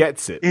just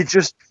gets it.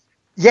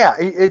 Yeah,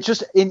 it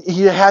just he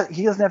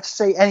doesn't have to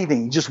say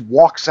anything. He just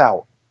walks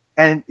out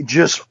and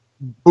just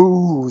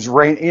boos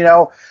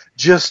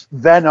just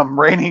venom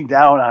raining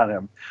down on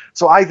him.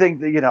 So I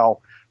think that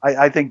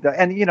I think that,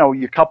 and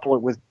you couple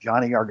it with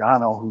Johnny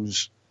Gargano,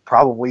 who's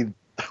probably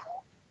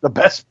the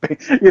best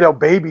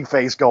baby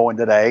face going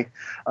today.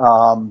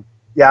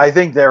 I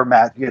think their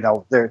match,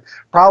 their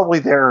probably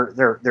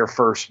their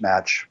first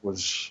match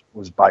was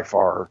by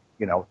far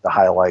the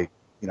highlight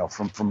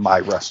from my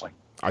wrestling.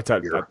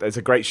 It's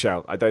a great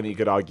shout. I don't think you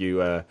could argue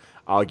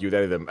with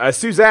any of them.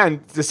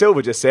 Suzanne De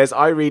Silva just says,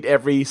 I read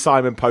every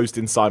Simon post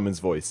in Simon's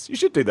voice. You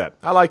should do that.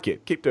 I like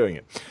it. Keep doing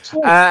it.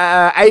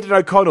 Aidan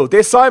O'Connell,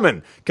 dear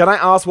Simon, can I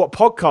ask what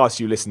podcasts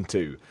you listen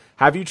to?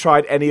 Have you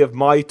tried any of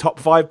my top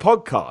 5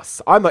 podcasts?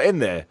 I'm not in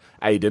there,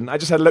 Aidan. I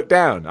just had a look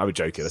down. I'm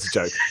joking. That's a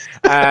joke.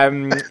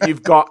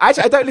 You've got...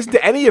 Actually, I don't listen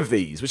to any of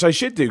these, which I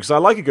should do because I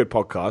like a good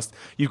podcast.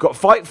 You've got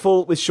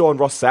Fightful with Sean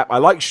Rossap. I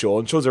like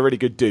Sean. Sean's a really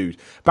good dude.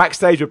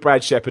 Backstage with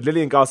Brad Shepard,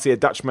 Lillian Garcia,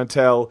 Dutch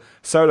Mantel,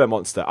 Solo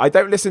Monster. I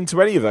don't listen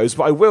to any of those,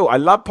 but I will.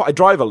 I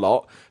drive a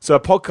lot, so a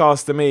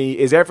podcast to me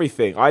is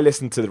everything. I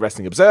listen to the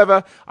Wrestling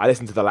Observer. I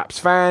listen to the Laps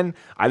Fan.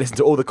 I listen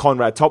to all the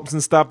Conrad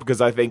Thompson stuff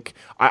because I think...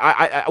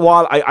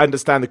 while I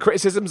understand the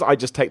criticisms, I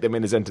just take them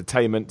in as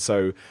entertainment,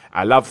 so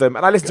I love them.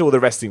 And I listen to all the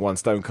wrestling ones,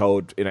 Stone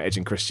Cold, Edge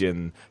and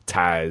Christian,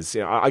 Taz.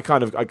 I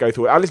go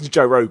through it. I listen to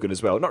Joe Rogan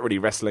as well. Not really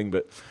wrestling,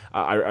 but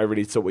I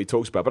really thought what he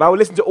talks about. But I will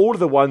listen to all of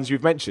the ones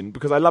you've mentioned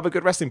because I love a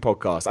good wrestling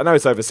podcast. I know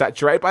it's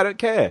oversaturated, but I don't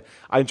care.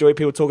 I enjoy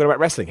people talking about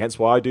wrestling, hence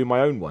why I do my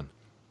own one.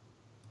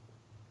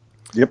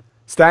 Yep.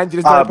 Stan, do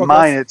you listen to that podcast?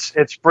 Mine,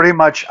 it's pretty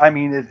much,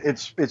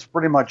 it's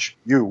pretty much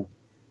you.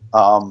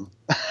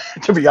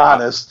 To be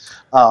honest,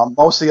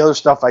 most of the other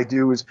stuff I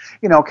do is,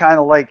 kind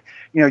of like,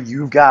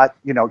 you've got,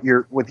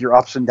 your with your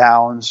ups and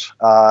downs,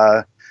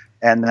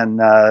 and then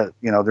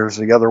there's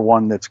the other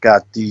one that's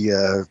got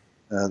the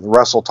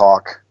Wrestle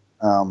Talk.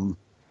 I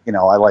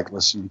like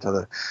listening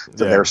to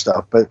their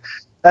stuff, but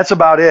that's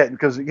about it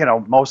because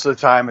most of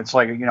the time it's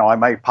like I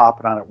might pop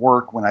it on at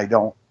work when I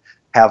don't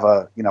have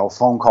a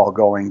phone call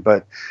going,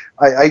 but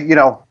I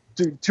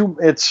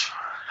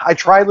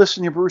tried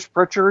listening to Bruce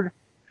Pritchard.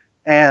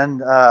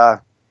 And I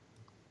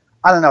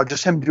don't know,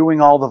 just him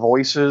doing all the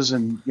voices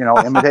and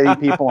imitating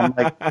people. I'm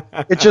like,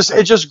 it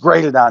just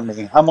grated on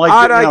me. I'm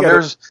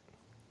like,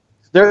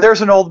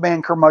 there's an old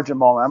man curmudgeon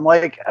moment. I'm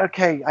like,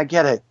 okay, I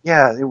get it.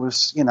 Yeah, it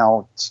was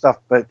stuff,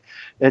 but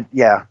but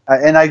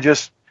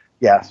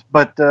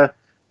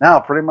now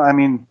pretty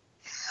much.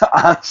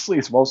 Honestly,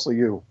 it's mostly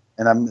you,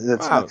 and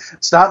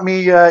it's not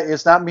me.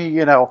 It's not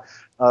me.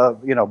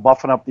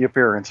 Buffing up the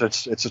appearance.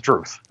 It's the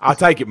truth. I'll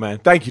take it, man.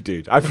 Thank you,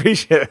 dude. I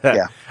appreciate that.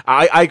 Yeah.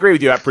 I agree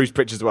with you at Bruce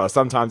Pritchard as well.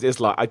 Sometimes it's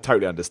like, I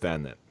totally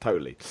understand that.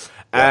 Totally.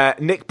 Yeah.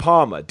 Nick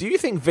Palmer, do you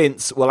think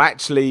Vince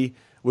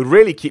would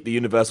really keep the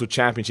Universal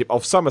Championship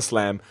off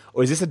SummerSlam,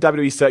 or is this a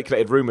WWE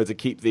circulated rumor to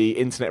keep the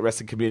internet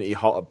wrestling community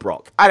hot at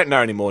Brock? I don't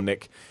know anymore,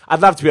 Nick.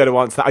 I'd love to be able to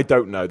answer that. I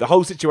don't know. The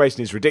whole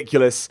situation is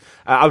ridiculous.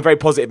 I'm a very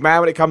positive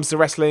man when it comes to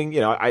wrestling.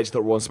 I just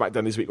thought Raw and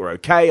SmackDown this week were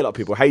okay. A lot of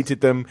people hated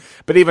them.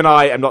 But even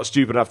I am not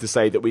stupid enough to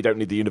say that we don't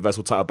need the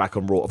Universal title back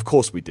on Raw. Of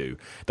course we do.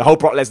 The whole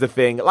Brock Lesnar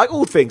thing, like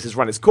all things, has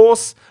run its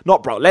course.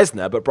 Not Brock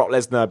Lesnar, but Brock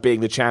Lesnar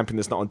being the champion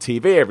that's not on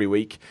TV every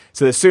week.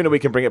 So the sooner we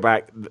can bring it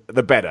back,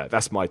 the better.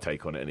 That's my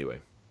take on it anyway.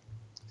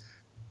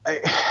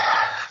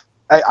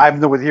 I'm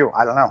with you.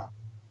 I don't know.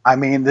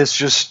 This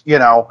just,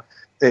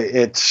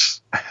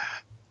 it's,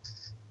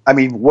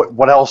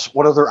 what else,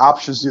 what other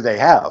options do they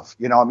have?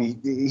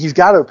 He's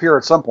got to appear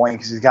at some point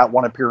because he's got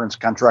one appearance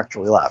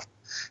contractually left,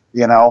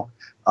 it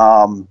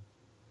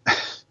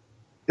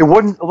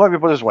wouldn't, let me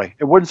put it this way.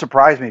 It wouldn't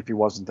surprise me if he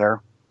wasn't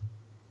there,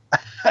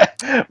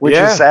 which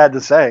is sad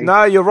to say.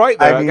 No, you're right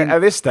though. At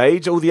this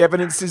stage, all the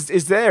evidence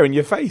is there in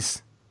your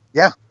face.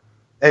 Yeah.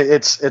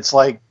 It's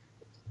like,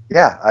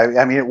 yeah,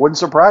 it wouldn't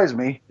surprise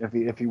me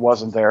if he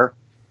wasn't there,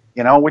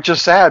 which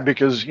is sad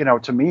because,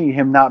 to me,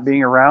 him not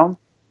being around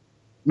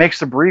makes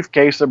the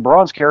briefcase that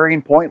Braun's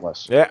carrying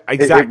pointless. Yeah,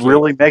 exactly. It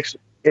really makes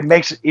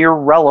it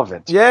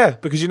irrelevant. Yeah,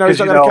 because he's not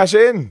going to cash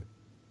in.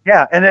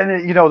 Yeah, and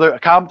then the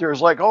commentator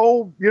is like,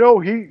 oh,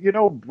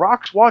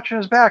 Brock's watching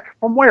his back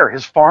from where?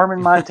 His farm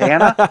in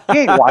Montana? He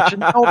ain't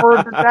watching over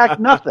his back,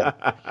 nothing.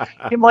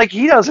 I'm like,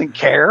 he doesn't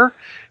care.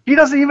 He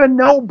doesn't even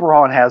know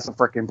Braun has the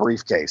freaking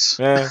briefcase.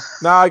 Yeah,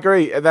 no, I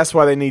agree. That's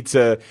why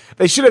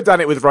they should have done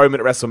it with Roman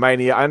at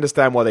WrestleMania. I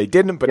understand why they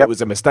didn't, but it was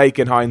a mistake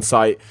in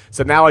hindsight.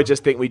 So now I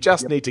just think we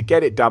just need to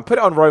get it done. Put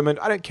it on Roman.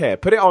 I don't care.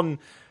 Put it on,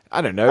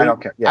 I don't know. I don't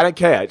care. Yeah. I don't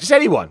care. Just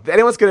anyone.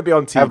 Anyone's going to be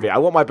on TV. I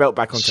want my belt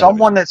back on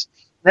someone television.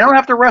 They don't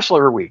have to wrestle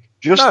every week.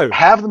 Just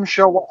have them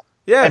show up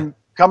and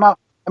come out.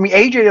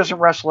 AJ doesn't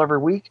wrestle every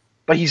week.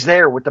 But he's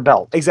there with the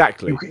belt.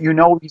 Exactly. You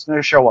know he's going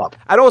to show up.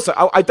 And also,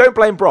 I don't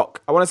blame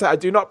Brock. I want to say I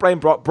do not blame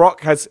Brock.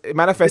 Brock has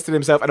manifested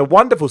himself in a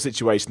wonderful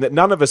situation that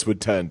none of us would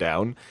turn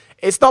down.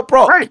 It's not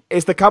Brock. Right.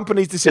 It's the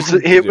company's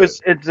decision.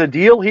 It's a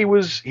deal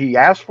he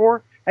asked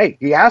for. hey,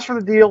 he asked for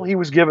the deal, he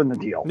was given the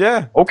deal.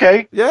 Yeah.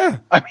 Okay. Yeah.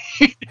 I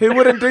mean, who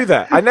wouldn't do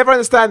that? I never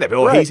understand it.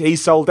 But, Right.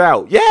 he's sold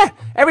out. Yeah,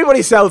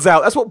 everybody sells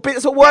out. That's what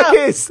work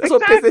Yeah, is. That's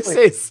what business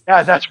exactly. is.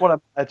 Yeah, that's one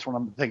of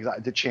the things.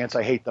 The chance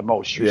I hate the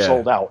most. You Yeah.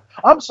 sold out.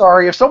 I'm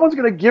sorry if someone's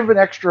going to give an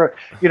extra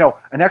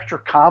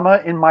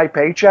comma in my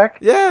paycheck.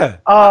 Yeah.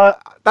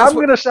 I'm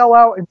going to sell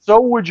out, and so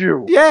would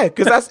you. Yeah,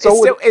 because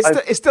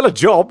it's still a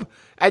job,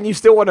 and you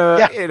still want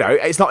to. Yeah.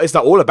 It's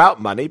not all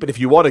about money. But if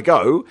you want to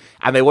go,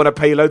 and they want to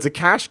pay you loads of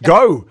cash,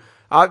 go.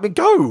 I mean,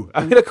 go.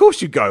 I mean, of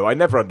course you go. I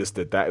never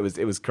understood that.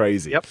 It was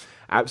crazy. Yep.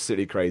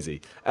 Absolutely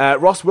crazy.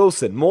 Ross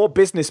Wilson, more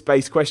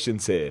business-based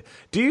questions here.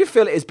 Do you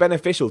feel it is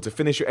beneficial to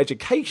finish your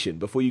education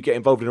before you get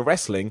involved in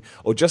wrestling,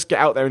 or just get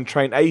out there and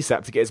train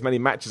ASAP to get as many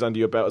matches under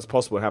your belt as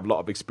possible and have a lot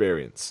of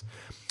experience?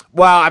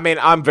 Well, I mean,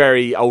 I'm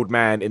very old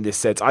man in this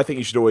sense. I think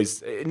you should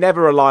always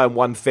never rely on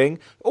one thing.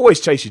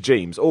 Always chase your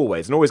dreams,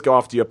 always, and always go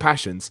after your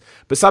passions.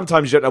 But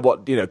sometimes you don't know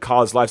what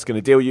cards life's going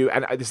to deal you.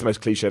 And this is the most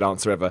cliched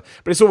answer ever.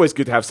 But it's always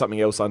good to have something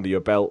else under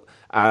your belt.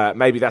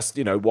 Maybe that's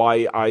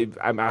why I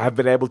have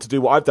been able to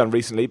do what I've done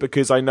recently,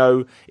 because I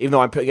know, even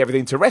though I'm putting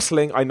everything to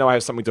wrestling, I know I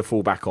have something to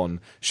fall back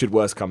on should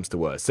worse comes to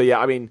worse. So yeah,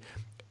 I mean,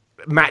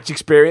 match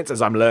experience,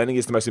 as I'm learning,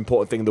 is the most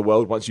important thing in the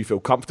world once you feel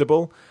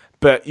comfortable.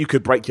 But you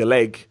could break your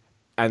leg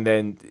and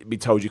then be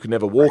told you could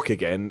never walk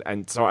again.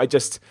 And so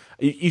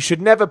you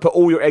should never put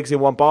all your eggs in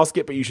one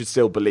basket, but you should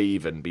still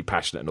believe and be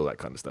passionate and all that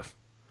kind of stuff.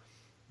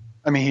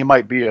 I mean, he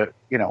might be an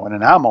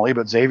anomaly,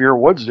 but Xavier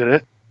Woods did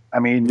it. I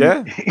mean,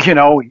 Yeah.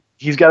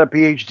 He's got a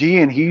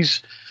PhD and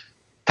he's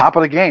top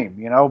of the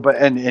game, but,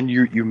 and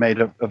you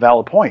made a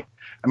valid point.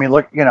 I mean,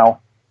 look,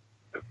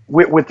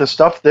 with the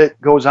stuff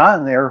that goes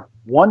on there,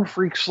 one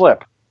freak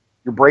slip,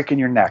 you're breaking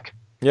your neck.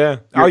 Yeah.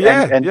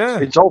 And yeah.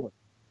 it's over.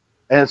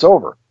 And it's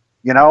over.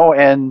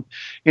 And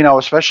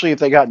especially if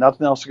they got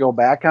nothing else to go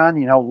back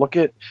on, look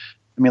at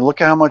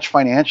how much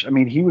financial. I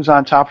mean, he was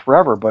on top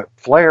forever, but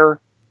Flair,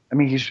 I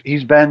mean,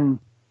 he's been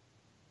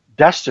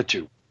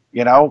destitute,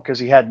 because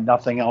he had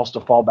nothing else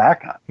to fall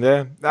back on.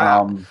 Yeah,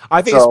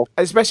 I think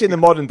especially in the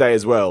modern day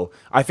as well.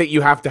 I think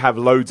you have to have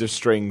loads of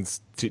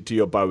strings to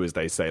your bow, as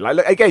they say. Like,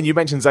 look, again, you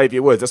mentioned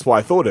Xavier Woods. That's why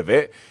I thought of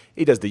it.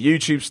 He does the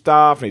YouTube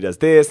stuff, and he does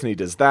this, and he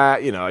does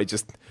that.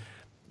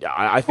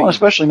 I think, well,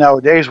 especially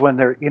nowadays when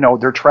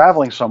they're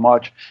traveling so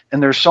much,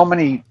 and there's so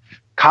many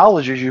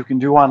colleges you can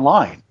do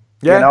online.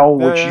 You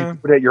can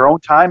put at your own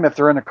time if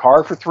they're in a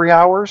car for 3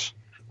 hours,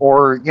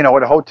 or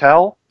at a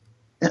hotel.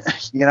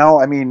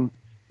 I mean,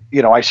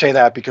 I say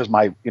that because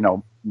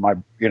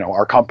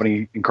our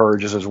company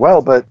encourages as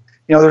well. But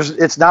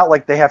it's not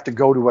like they have to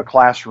go to a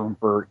classroom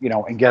for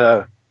and get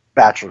a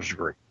bachelor's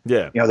degree.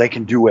 Yeah, they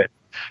can do it,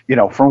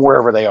 from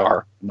wherever they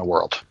are in the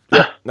world.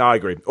 Yeah, no, I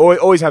agree.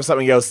 Always have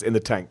something else in the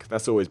tank.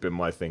 That's always been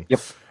my thing. Yep.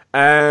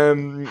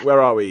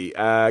 Where are we?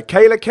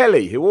 Kayla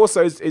Kelly, who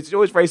also is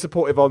always very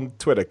supportive on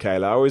Twitter.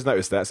 Kayla, I always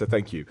notice that, so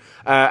thank you.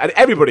 And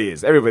everybody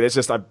is. It's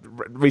just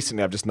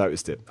recently I've just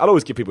noticed it. I'll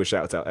always give people a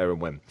shout out there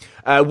and when.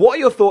 What are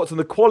your thoughts on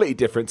the quality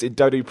difference in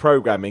WWE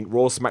programming,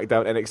 Raw,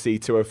 SmackDown,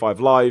 NXT, 205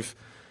 Live?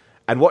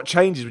 And what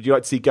changes would you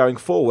like to see going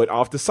forward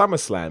after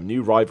SummerSlam?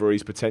 New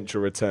rivalries,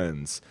 potential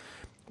returns.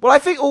 Well, I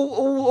think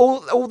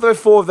all the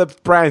four of the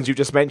brands you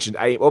just mentioned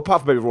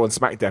apart from maybe Raw and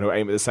SmackDown, who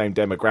aim at the same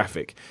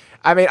demographic.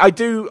 I mean, I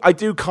do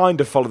kind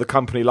of follow the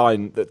company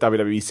line that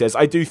WWE says.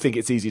 I do think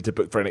it's easier to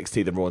book for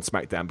NXT than Raw and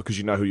SmackDown because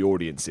you know who your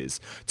audience is.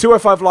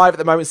 205 Live at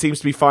the moment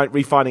seems to be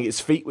refining its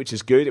feet, which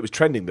is good. It was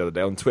trending the other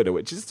day on Twitter,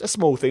 which is a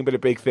small thing, but a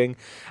big thing.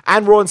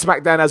 And Raw and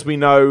SmackDown, as we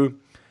know,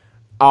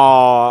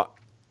 are,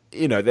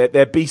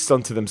 they're beasts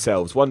unto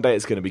themselves. One day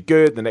it's going to be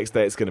good, the next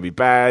day it's going to be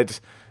bad.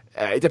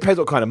 It depends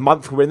what kind of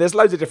month we're in. There's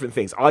loads of different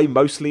things. I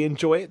mostly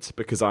enjoy it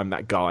because I'm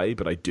that guy,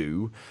 but I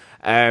do.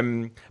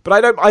 But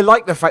I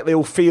like the fact they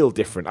all feel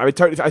different. I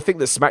think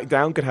that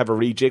SmackDown could have a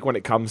rejig when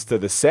it comes to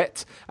the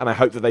set, and I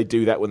hope that they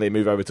do that when they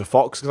move over to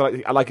Fox,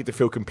 because I like it to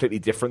feel completely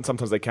different.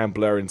 Sometimes they can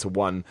blur into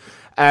one.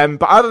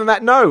 But other than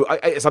that, no.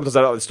 Sometimes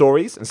I like the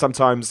stories, and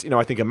sometimes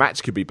I think a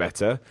match could be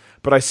better.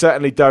 But I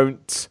certainly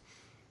don't.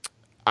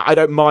 I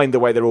don't mind the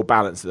way they're all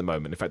balanced at the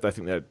moment. In fact, I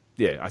think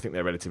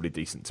they're relatively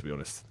decent, to be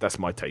honest. That's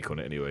my take on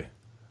it, anyway.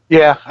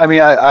 Yeah, I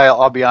mean,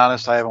 I'll be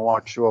honest. I haven't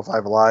watched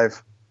 205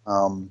 Live.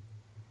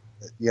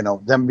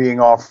 Them being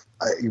off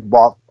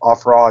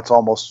Raw, it's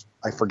almost,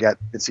 I forget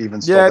it's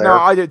even still there. Yeah, no,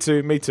 I did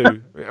too. Me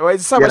too.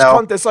 It's so much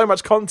content. There's so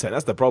much content.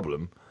 That's the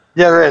problem.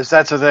 Yeah, there is.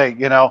 That's the thing.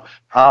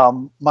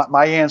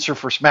 My answer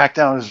for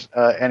SmackDown is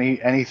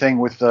anything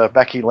with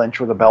Becky Lynch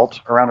with a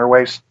belt around her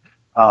waist.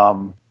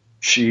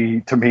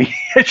 She's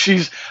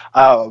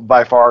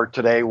by far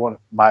today one of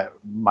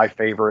my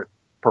favorite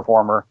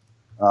performer.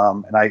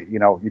 And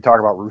you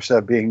talk about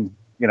Rusev being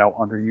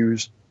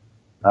underused.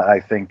 I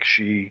think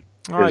she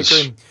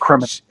is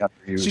criminally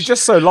underused. She's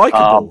just so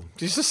likable.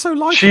 She's just so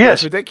likable. She is.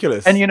 It's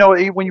ridiculous. And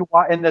when you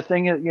watch, and the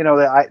thing is,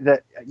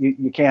 that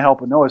you can't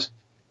help but notice,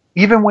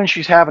 even when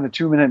she's having a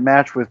 2-minute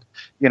match with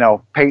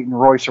Peyton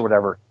Royce or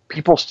whatever,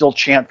 people still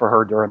chant for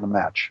her during the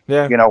match.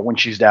 Yeah. When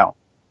she's down.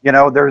 You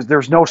know,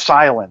 there's no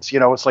silence. You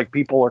know, it's like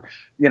people are,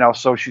 you know,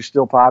 so she's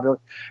still popular.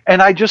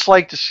 And I just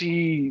like to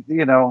see,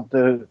 you know,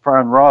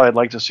 on Raw, I'd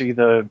like to see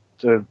the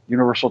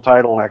Universal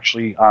title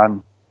actually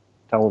on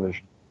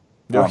television.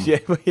 Yeah.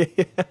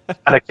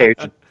 On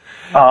occasion.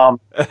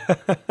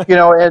 You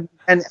know, and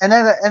then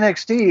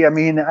NXT, I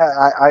mean,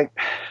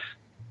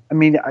 I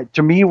mean,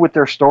 to me, with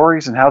their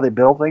stories and how they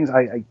build things,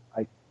 I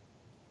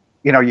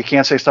you know, you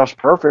can't say stuff's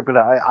perfect, but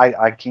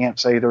I can't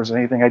say there's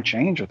anything I'd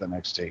change with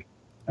NXT.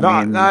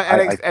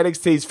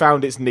 NXT's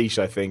found its niche,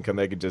 I think, and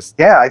they could just...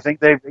 Yeah, I think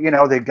they've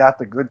got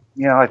the good,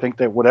 you know, I think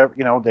that whatever,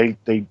 you know, they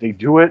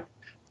do it.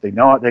 They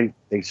know it.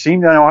 They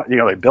seem to know, you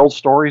know, they build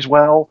stories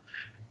well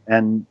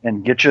and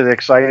get you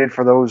excited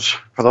for those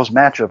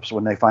matchups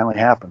when they finally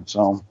happen.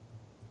 So...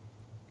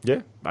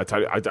 Yeah, I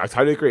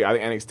totally agree. I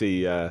think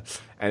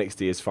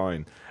NXT is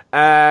fine.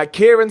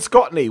 Kieran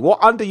Scotney,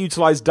 what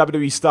underutilized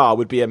WWE star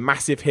would be a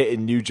massive hit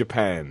in New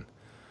Japan?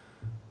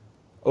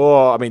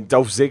 Or, I mean,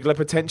 Dolph Ziggler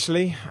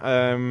potentially.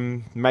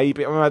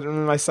 Maybe. I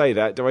mean, I say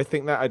that. Do I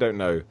think that? I don't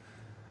know.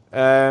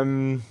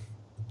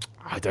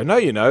 I don't know,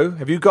 you know.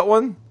 Have you got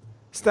one,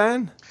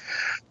 Stan?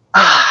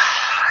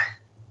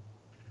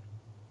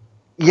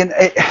 You know,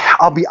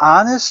 I'll be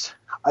honest.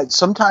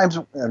 Sometimes,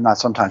 not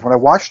sometimes, when I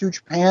watch New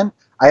Japan,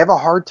 I have a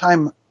hard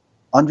time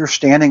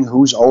understanding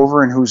who's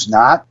over and who's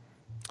not.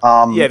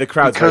 Yeah, the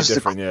crowd's very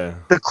different,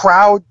 the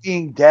crowd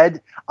being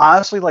dead,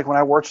 honestly, like when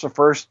I watched the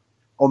first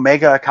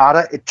Omega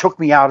Okada, it took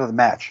me out of the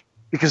match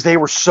because they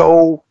were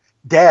so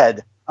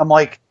dead. I'm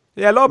like,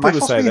 yeah, a lot of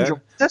people say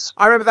that.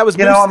 I remember that was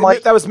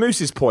that was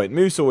Moose's point.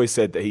 Moose always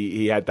said that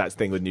he had that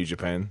thing with New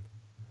Japan.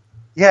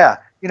 Yeah,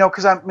 you know,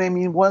 because I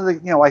mean, one of the,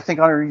 you know, I think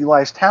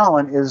underutilized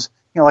talent is,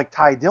 you know, like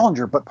Ty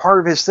Dillinger, but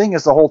part of his thing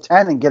is the whole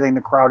 10 and getting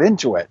the crowd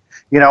into it,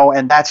 you know,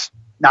 and that's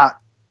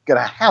not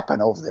going to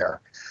happen over there.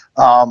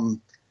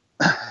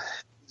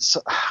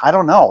 So, I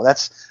don't know.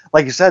 That's,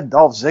 like you said,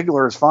 Dolph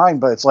Ziggler is fine,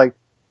 but it's like,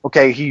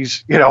 okay,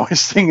 he's, you know,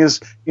 his thing is,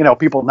 you know,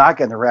 people not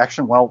getting the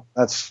reaction. Well,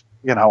 that's,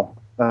 you know,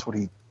 that's what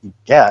he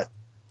get.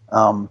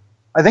 I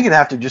think it'd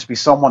have to just be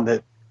someone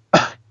that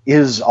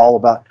is all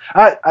about,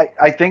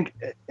 I think,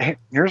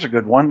 here's a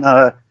good one,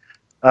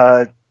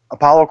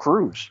 Apollo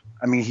Crews.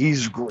 I mean,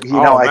 he's, you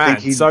know, man, I think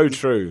he's so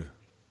true.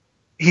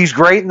 He's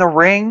great in the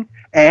ring,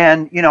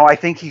 and, you know, I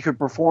think he could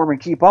perform and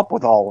keep up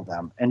with all of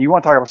them. And you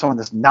want to talk about someone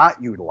that's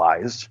not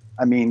utilized.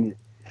 I mean,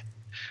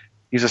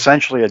 he's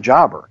essentially a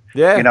jobber.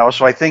 Yeah. You know,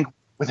 so I think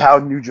with how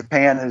New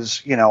Japan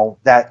is, you know,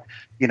 that,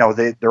 you know,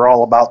 they're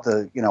all about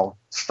the, you know,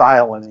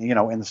 style and, you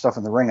know, and the stuff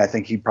in the ring. I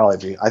think he'd probably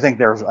be, I think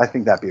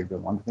that'd be a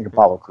good one. I think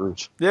Apollo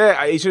Crews.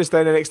 Yeah, he should have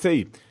stayed in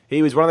NXT.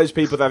 He was one of those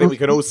people that I think we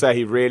can all say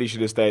he really should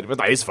have stayed. It's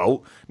not his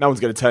fault. No one's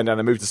going to turn down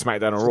and move to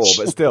SmackDown or Raw,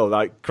 but still,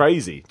 like,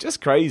 crazy. Just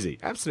crazy.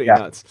 Absolutely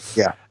nuts.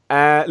 Yeah.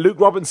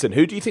 Luke Robinson,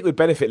 who do you think would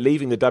benefit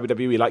leaving the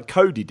WWE like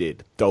Cody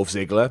did? Dolph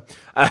Ziggler.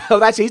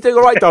 Well, actually, he's doing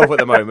all right, Dolph, at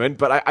the moment,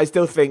 but I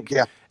still think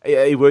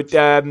he would.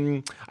 I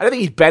don't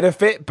think he'd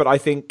benefit, but I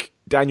think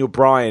Daniel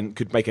Bryan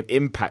could make an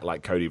impact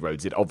like Cody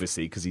Rhodes did,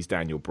 obviously, because he's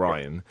Daniel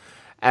Bryan.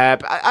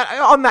 But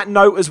on that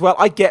note as well,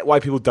 I get why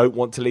people don't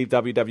want to leave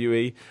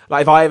WWE.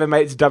 Like, if I ever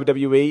made it to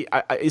WWE,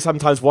 I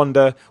sometimes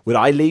wonder, would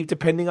I leave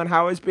depending on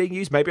how I was being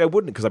used? Maybe I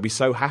wouldn't, because I'd be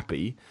so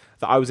happy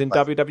that I was in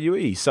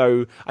WWE.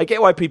 So I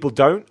get why people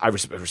don't. I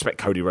respect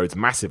Cody Rhodes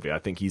massively. I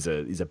think he's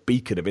a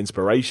beacon of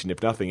inspiration,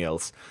 if nothing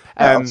else.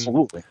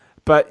 Absolutely.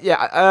 But yeah,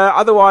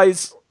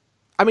 otherwise,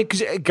 I mean,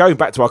 because going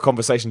back to our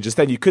conversation just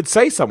then, you could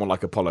say someone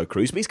like Apollo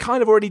Crews, but he's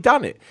kind of already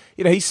done it.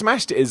 You know, he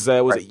smashed it as,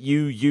 what's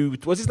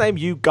his name?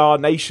 Ugar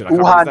Nation. I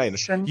can't remember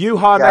his name.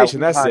 Ugar Nation,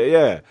 that's it,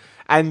 yeah.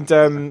 And,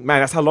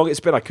 man, that's how long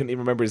it's been. I couldn't even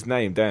remember his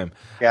name, damn.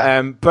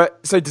 Yeah.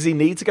 But, so does he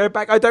need to go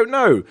back? I don't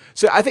know.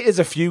 So I think there's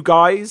a few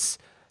guys.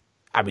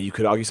 I mean, you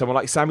could argue someone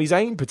like Sami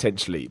Zayn,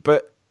 potentially.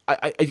 But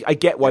I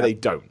get why they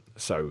don't.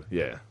 So,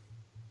 yeah.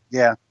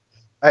 Yeah.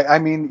 I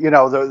mean, you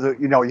know,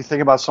 you know, you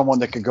think about someone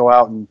that could go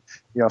out and,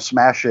 you know,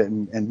 smash it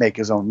and make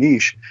his own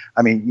niche.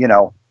 I mean, you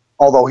know,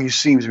 although he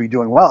seems to be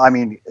doing well, I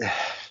mean,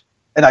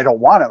 and I don't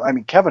want him. I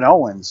mean, Kevin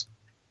Owens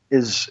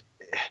is,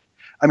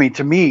 I mean,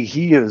 to me,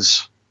 he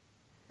is,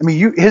 I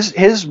mean,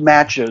 his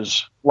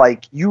matches,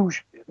 like you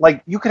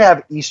could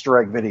have Easter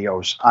egg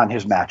videos on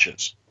his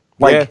matches.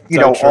 Like, you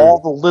know, all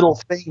the little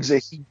things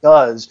that he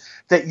does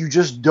that you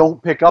just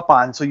don't pick up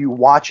on until you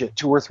watch it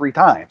 2 or 3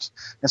 times.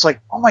 It's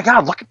like, oh my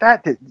God, look at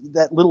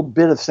that little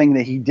bit of thing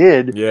that he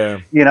did. Yeah.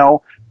 You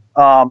know,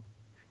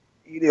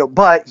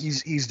 but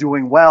he's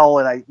doing well,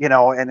 and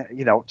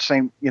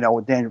same, you know,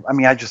 with Daniel. I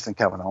mean, I just think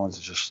Kevin Owens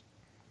is just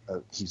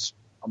he's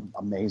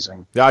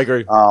amazing. Yeah, I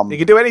agree. He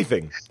can do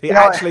anything. He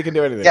actually can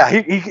do anything.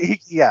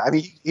 Yeah, I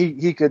mean,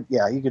 he could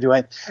do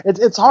anything.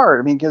 It's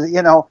hard. I mean, because,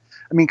 you know,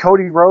 I mean,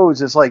 Cody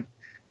Rhodes is like,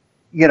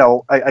 you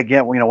know,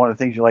 again, you know, one of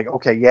the things you're like,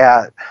 okay,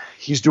 yeah,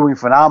 he's doing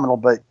phenomenal,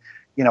 but,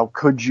 you know,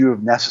 could you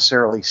have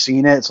necessarily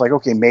seen it? It's like,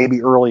 okay,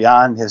 maybe early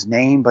on his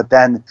name, but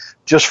then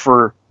just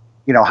for,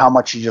 you know, how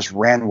much he just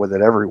ran with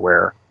it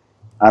everywhere.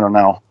 I don't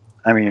know.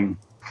 I mean,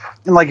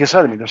 and like you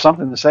said, I mean, there's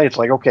something to say. It's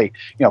like, okay,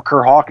 you know,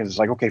 Kurt Hawkins is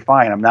like, okay,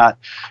 fine, I'm not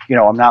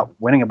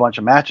winning a bunch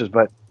of matches,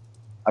 but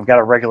I've got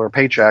a regular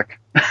paycheck,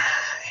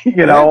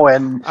 you know,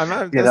 and I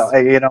know,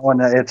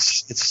 and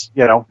it's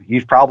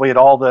he's probably at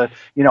all the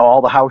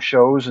all the house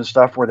shows and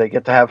stuff where they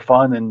get to have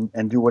fun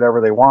and do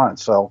whatever they want.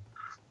 So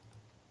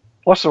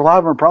plus a lot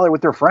of them are probably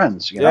with their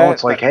friends,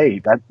 it's like, hey,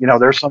 that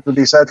there's something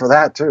to be said for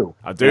that too.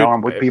 I do.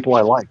 I'm with people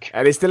I like,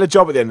 and it's still a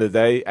job at the end of the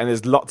day, and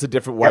there's lots of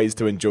different ways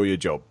to enjoy your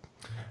job.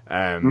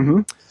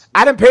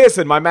 Adam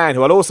Pearson, my man,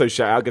 who I'll also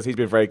shout out because he's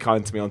been very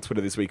kind to me on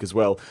Twitter this week as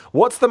well.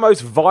 What's the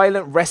most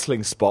violent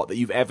wrestling spot that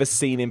you've ever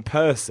seen in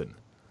person?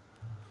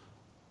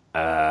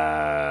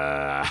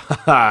 I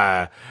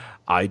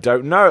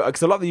don't know,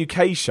 because a lot of the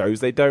UK shows,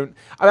 they don't.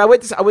 I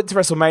went to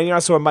WrestleMania. I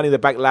saw a Money in the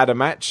Bank ladder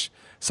match.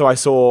 So I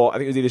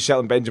think it was either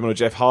Shelton Benjamin or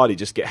Jeff Hardy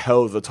just get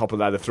hurled to the top of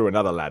the ladder through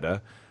another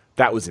ladder.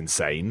 That was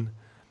insane.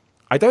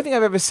 I don't think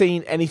I've ever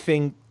seen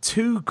anything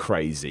too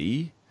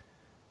crazy.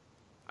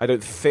 I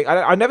don't think.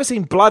 I've never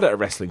seen blood at a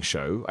wrestling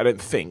show, I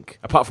don't think,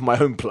 apart from my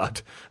own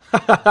blood.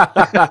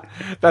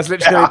 That's literally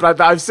the only blood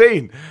that I've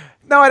seen.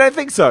 No, I don't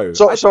think so.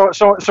 So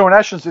in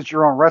essence, it's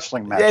your own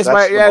wrestling match. Yes,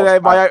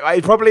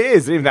 it probably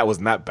is. Even that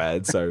wasn't that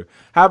bad. So,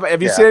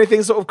 have you seen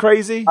anything sort of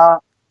crazy?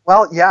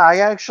 Well, yeah, I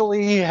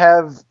actually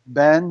have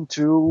been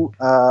to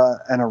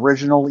an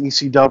original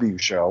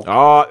ECW show.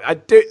 Oh, I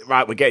do.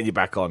 Right, we're getting you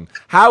back on.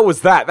 How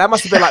was that? That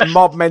must have been like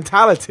mob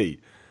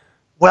mentality.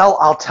 Well,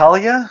 I'll tell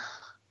you,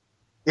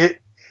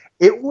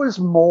 it was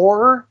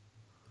more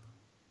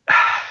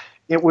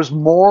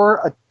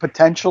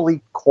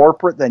potentially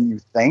corporate than you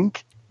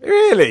think.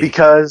 Really?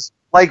 Because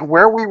like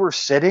where we were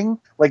sitting,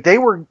 like they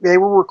were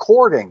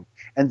recording,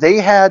 and they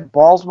had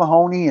Balls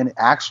Mahoney and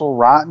Axel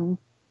Rotten.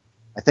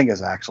 I think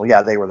it's Axel.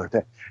 Yeah, they were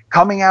there,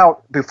 coming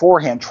out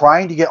beforehand,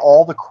 trying to get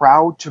all the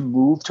crowd to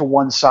move to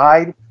one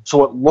side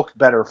so it looked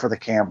better for the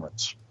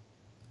cameras.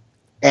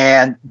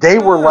 And they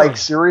were like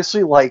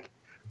seriously, like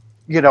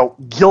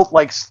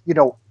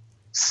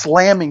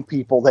slamming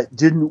people that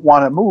didn't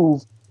want to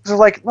move. They're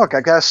like, look,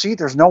 I got a seat.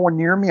 There's no one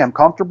near me. I'm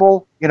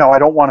comfortable. I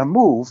don't want to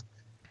move.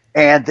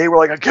 And they were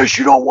like, I guess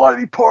you don't want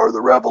to be part of the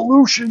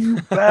revolution,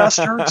 you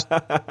bastards.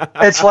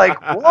 It's like,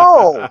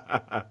 whoa,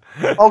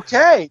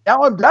 okay,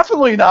 now I'm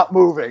definitely not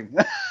moving.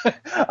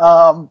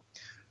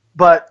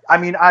 But I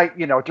mean,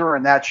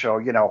 during that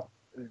show,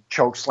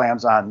 choke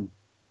slams on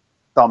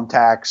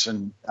thumbtacks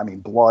and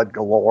blood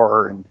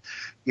galore. And,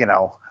 you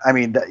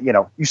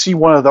see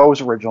one of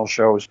those original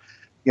shows,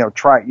 you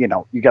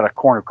got a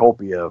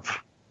cornucopia of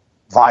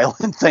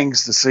violent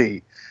things to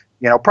see.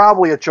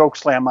 Probably a choke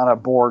slam on a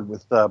board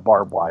with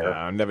barbed wire.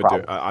 I'm never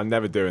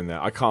doing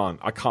that. I can't.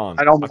 I can't.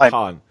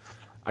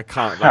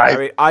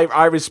 Right.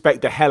 I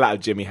respect the hell out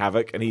of Jimmy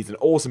Havoc, and he's an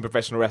awesome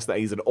professional wrestler.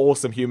 He's an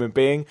awesome human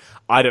being.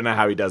 I don't know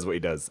how he does what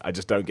he does. I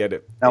just don't get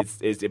it. Nope.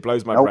 It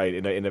blows my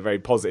brain in a very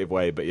positive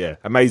way. But yeah,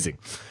 amazing,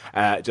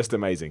 just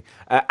amazing.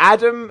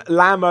 Adam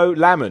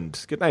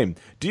Lamond, good name.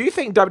 Do you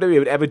think WWE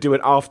would ever do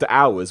an after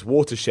hours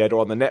Watershed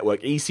or on the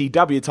network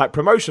ECW type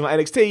promotional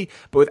NXT,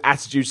 but with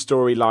attitude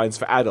storylines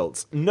for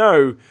adults?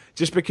 No.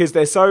 Just because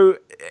they're so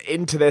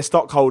into their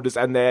stockholders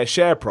and their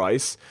share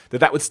price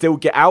that would still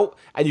get out,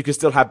 and you could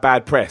still have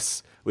bad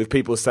press with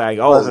people saying,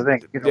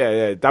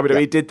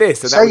 WWE did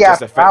this, and say that would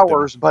just affect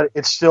hours, them. But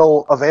it's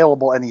still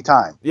available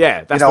anytime.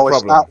 Yeah, that's the problem.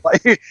 It's not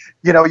like,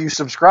 you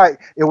subscribe.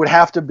 It would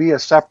have to be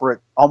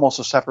almost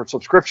a separate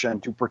subscription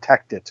to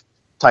protect it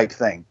type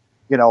thing,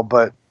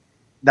 but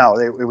no,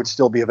 it would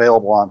still be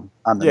available on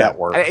the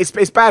network. And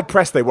it's bad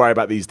press they worry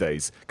about these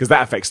days, because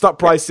that affects stock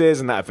prices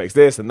and that affects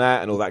this and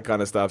that and all that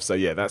kind of stuff. So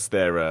yeah, that's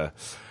the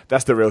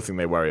real thing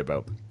they worry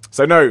about.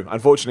 So no,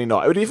 unfortunately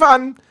not. It would be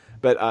fun,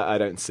 but I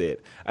don't see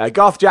it.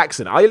 Garth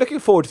Jackson, are you looking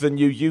forward to the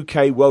new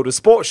UK World of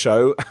Sport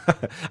show?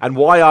 And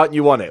why aren't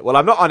you on it? Well,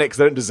 I'm not on it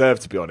because I don't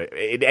deserve to be on it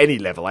in any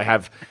level. I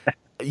have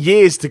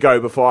years to go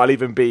before I'll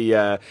even be.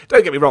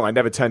 Don't get me wrong, I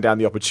never turn down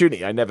the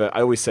opportunity. I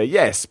always say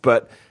yes,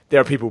 but there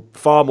are people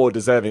far more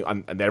deserving,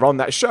 and they're on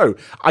that show.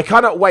 I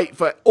cannot wait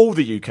for all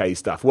the UK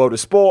stuff. World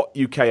of Sport,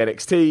 UK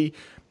NXT,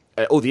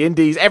 all the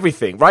indies,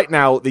 everything. Right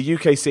now, the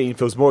UK scene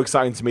feels more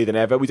exciting to me than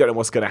ever. We don't know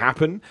what's going to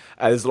happen.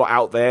 There's a lot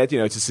out there,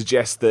 to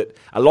suggest that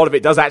a lot of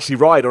it does actually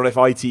ride on if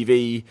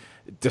ITV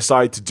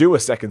decide to do a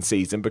second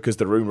season, because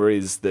the rumour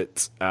is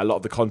that a lot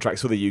of the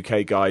contracts for the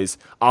UK guys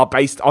are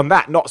based on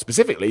that. Not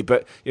specifically,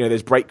 but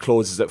there's break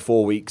clauses at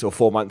 4 weeks or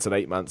 4 months and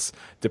 8 months,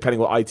 depending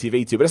what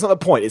ITV do. But that's not the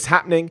point. It's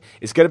happening.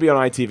 It's going to be on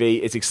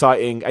ITV. It's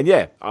exciting. And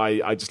yeah,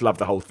 I just love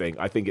the whole thing.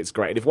 I think it's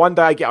great. And if one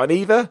day I get on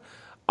either,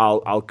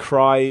 I'll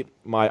cry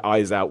my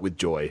eyes out with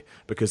joy,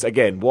 because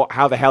again,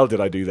 how the hell did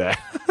I do that?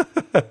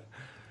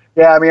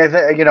 Yeah, I mean,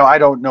 I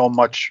don't know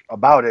much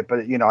about it,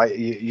 but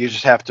you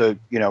just have to,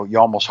 you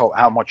almost hope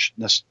how much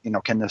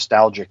can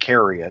nostalgia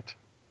carry it,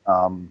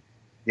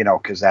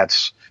 because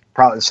that's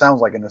probably, it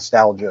sounds like a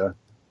nostalgia,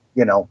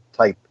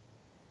 type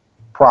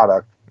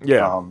product.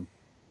 Yeah.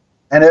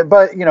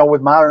 But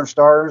with Modern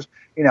Stars,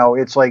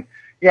 it's like,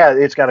 yeah,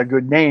 it's got a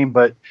good name,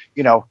 but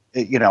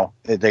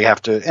they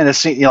have to, and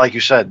it's like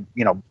you said,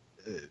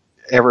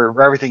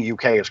 everything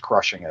UK is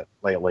crushing it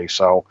lately,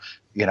 so.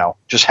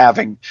 Just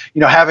having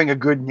a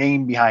good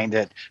name behind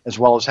it, as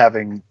well as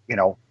having,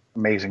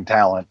 amazing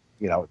talent,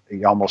 I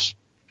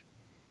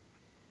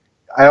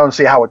don't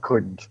see how it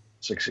couldn't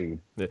succeed.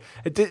 Yeah.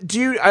 Do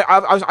you?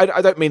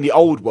 I don't mean the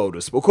old World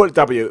of Sport. We'll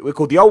call it We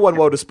call the old one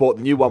World of Sport.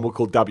 The new one we'll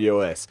call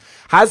WOS.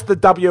 Has the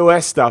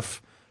WOS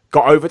stuff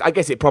got over? I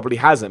guess it probably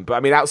hasn't. But I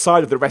mean,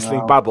 outside of the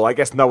wrestling bubble, I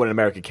guess no one in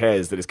America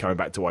cares that it's coming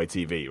back to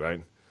ITV,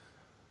 right?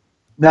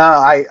 No,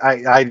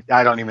 I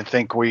don't even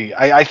think we.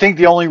 I think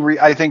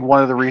I think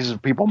one of the reasons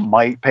people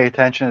might pay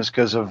attention is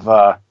because of.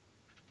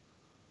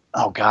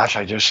 Oh gosh,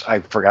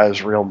 I forgot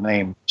his real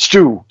name.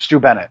 Stu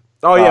Bennett.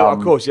 Oh yeah,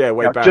 of course, yeah,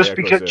 way back.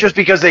 Just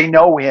because they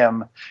know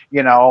him,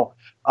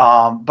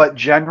 but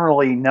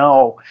generally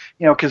no,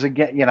 because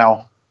again,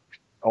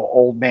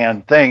 old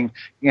man thing,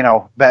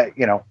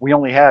 that we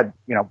only had,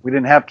 we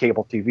didn't have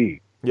cable TV.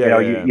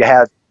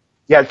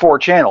 You had 4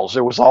 channels.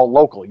 It was all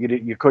local.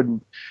 You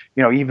couldn't,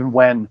 even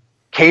when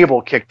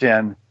cable kicked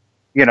in,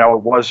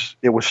 it was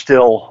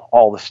still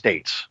all the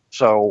states.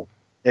 So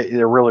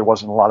there really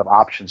wasn't a lot of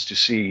options to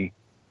see,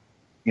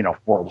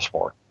 World of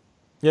Sport.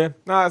 Yeah,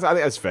 no, I think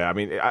that's fair. I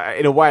mean,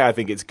 in a way, I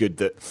think it's good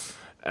that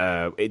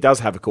it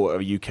does have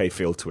a UK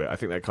feel to it. I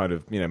think that kind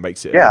of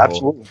makes it. Yeah,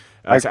 absolutely.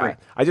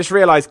 I just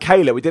realised,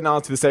 Kayla, we didn't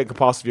answer the second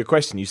part of your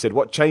question. You said,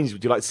 what changes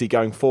would you like to see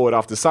going forward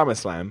after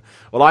SummerSlam?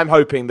 Well, I'm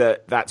hoping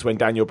that that's when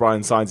Daniel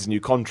Bryan signs his new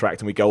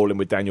contract and we go all in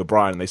with Daniel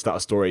Bryan and they start a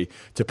story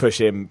to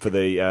push him for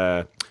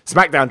the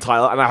SmackDown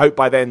title. And I hope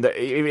by then that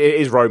it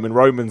is Roman.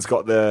 Roman's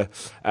got the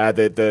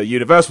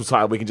Universal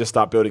title. We can just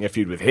start building a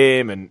feud with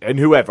him and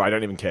whoever. I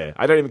don't even care.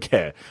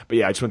 But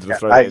yeah, I just wanted to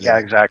throw that in. Yeah,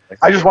 exactly.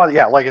 I just want,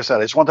 like I said,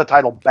 I just want the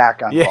title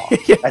back on Raw.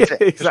 That's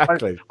it.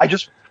 Exactly.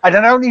 I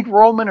don't need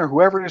Roman or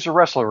whoever is a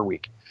wrestler a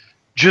week.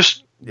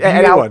 Just be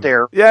out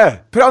there. Yeah.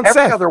 Put on every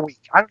Seth. other week.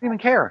 I don't even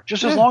care.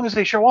 Just as long as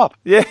they show up.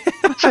 Yeah.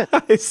 That's it.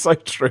 It's so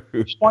true.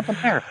 Just want them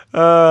there.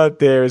 Oh,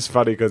 dear. It's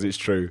funny because it's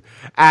true.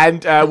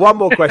 And one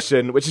more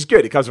question, which is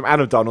good. It comes from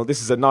Adam Donald.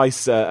 This is a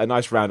nice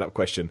roundup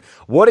question.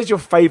 What is your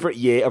favourite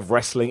year of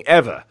wrestling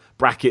ever?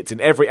 Brackets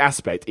in every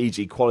aspect,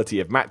 e.g. quality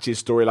of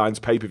matches,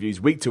 storylines, pay-per-views,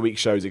 week-to-week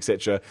shows,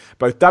 etc.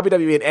 Both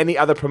WWE and any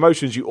other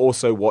promotions you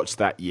also watched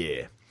that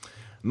year.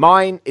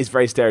 Mine is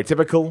very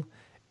stereotypical.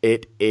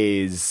 It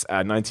is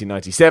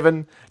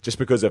 1997, just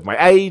because of my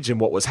age and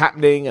what was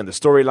happening and the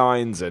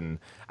storylines and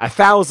a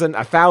thousand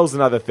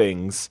other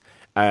things.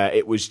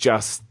 It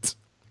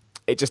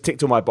just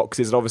ticked all my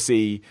boxes. And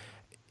obviously,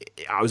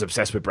 I was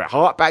obsessed with Bret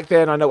Hart back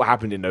then. I know what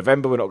happened in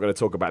November. We're not going to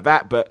talk about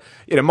that. But,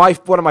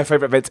 one of my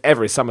favourite events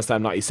ever is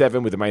SummerSlam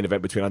 97 with the main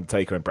event between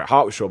Undertaker and Bret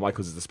Hart with Shawn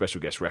Michaels as the special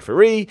guest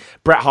referee.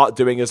 Bret Hart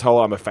doing his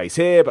whole, I'm a face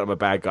here, but I'm a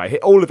bad guy here.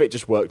 All of it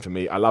just worked for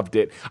me. I loved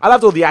it. I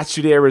loved all the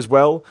Attitude Era as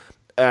well.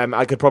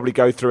 I could probably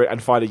go through it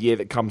and find a year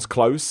that comes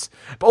close.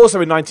 But also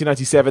in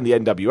 1997, the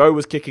NWO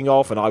was kicking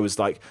off and I was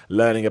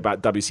learning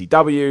about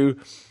WCW.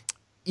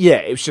 Yeah,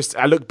 it was just,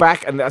 I look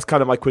back and that's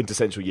kind of my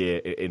quintessential year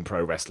in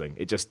pro wrestling.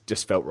 It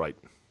just felt right.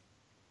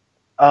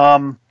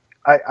 I'll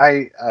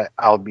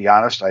be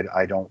honest,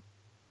 I don't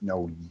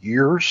know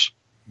years,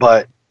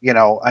 but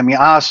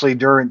honestly,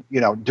 during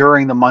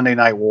the Monday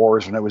Night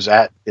Wars when it was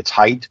at its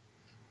height,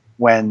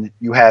 when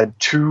you had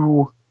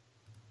 2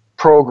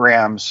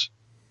 programs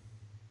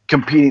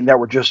competing that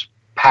were just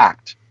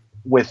packed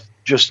with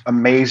just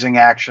amazing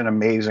action,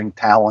 amazing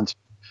talent.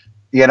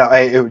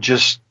 It was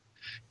just,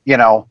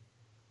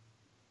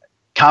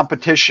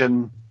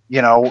 competition,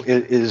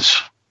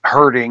 is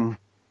hurting.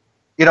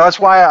 That's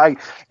why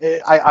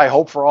I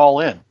hope for All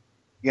In,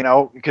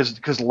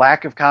 because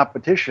lack of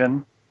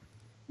competition,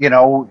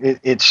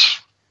 it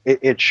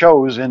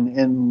shows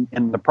in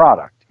the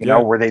product,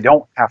 where they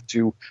don't have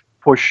to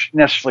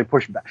necessarily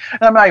push back.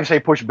 And I'm not even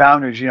saying push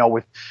boundaries,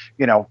 with,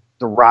 The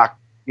Rock,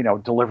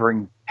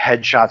 delivering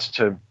headshots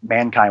to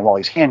Mankind while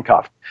he's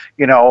handcuffed.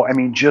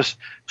 Just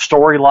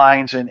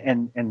storylines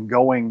and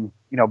going,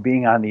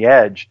 being on the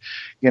edge,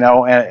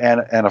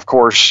 and of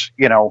course,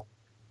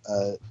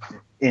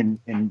 in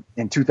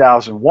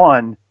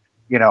 2001,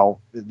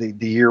 the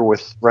year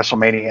with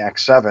WrestleMania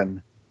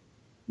X7,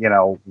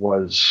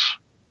 was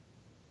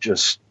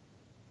just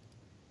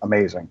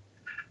amazing.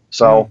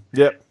 So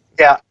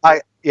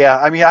I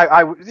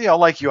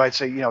like you, I'd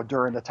say,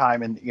 during the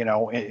time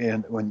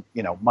when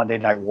Monday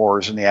Night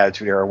Wars and the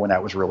Attitude Era, when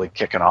that was really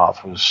kicking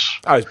off, was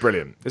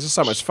brilliant. This is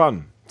so much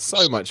fun.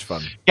 So much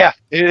fun. Yeah,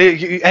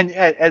 and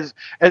as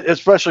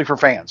especially for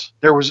fans,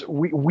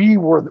 we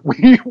were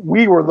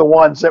the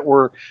ones that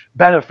were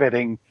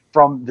benefiting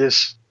from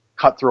this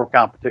cutthroat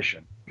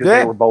competition. Because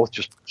they were both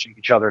just pushing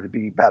each other to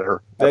be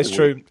better. That's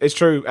true. It's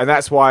true. And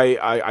that's why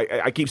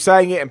I keep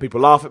saying it and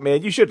people laugh at me.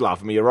 And you should laugh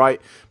at me, you're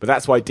right. But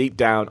that's why deep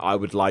down I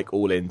would like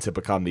All In to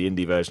become the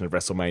indie version of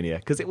WrestleMania.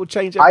 Because it will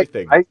change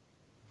everything.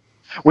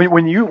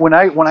 When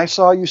I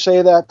saw you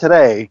say that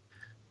today,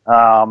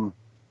 I'm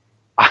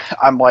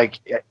like,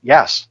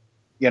 yes.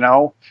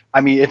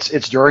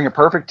 It's during a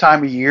perfect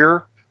time of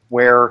year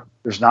where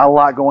there's not a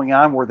lot going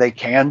on, where they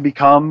can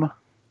become,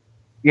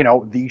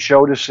 the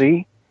show to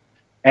see.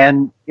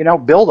 And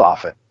build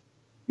off it.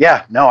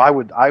 Yeah, no, I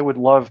would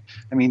love.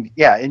 And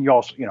you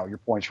also, your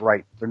point's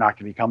right. They're not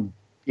going to become,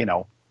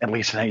 at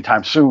least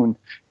anytime soon,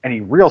 any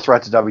real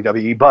threat to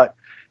WWE. But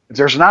if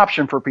there's an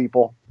option for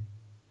people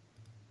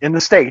in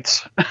the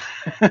States,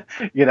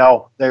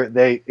 it'll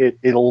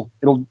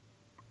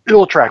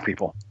attract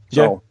people.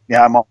 So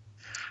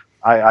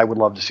I would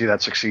love to see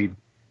that succeed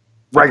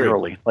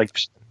regularly.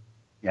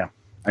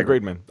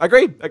 Agreed, man.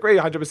 Agreed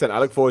 100%. I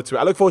look forward to it.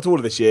 I look forward to all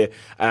of this year.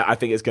 I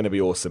think it's going to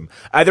be awesome.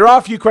 There are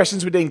a few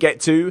questions we didn't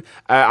get to.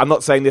 I'm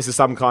not saying this is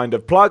some kind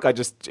of plug. I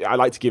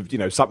like to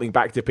give, something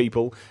back to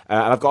people.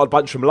 And I've got a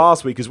bunch from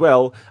last week as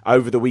well,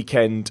 over the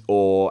weekend,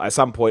 or at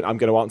some point I'm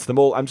going to answer them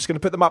all. I'm just going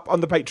to put them up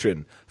on the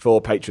Patreon for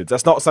patrons.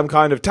 That's not some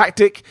kind of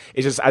tactic.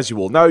 It's just, as you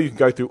all know, you can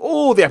go through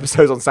all the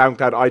episodes on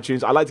SoundCloud,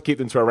 iTunes. I like to keep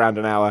them to around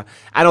an hour.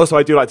 And also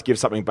I do like to give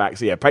something back.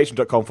 So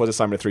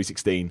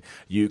patreon.com/Simon316.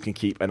 You can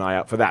keep an eye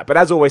out for that. But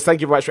as always, thank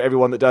you very much for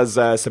everyone that does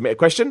submit a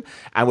question,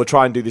 and we'll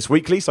try and do this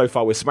weekly. So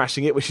far we're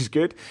smashing it, which is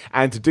good.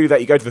 And to do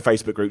that, you go to the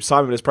Facebook group,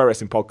 Simon Miller's Pro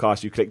Wrestling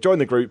Podcast. You click join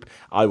the group.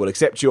 I will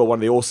accept you, or one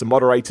of the awesome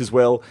moderators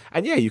will,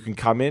 and you can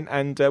come in.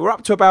 And we're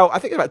up to about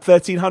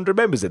 1,300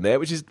 members in there,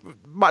 which is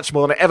much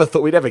more than I ever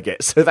thought we'd ever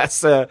get. So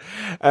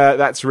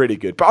that's really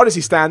good. But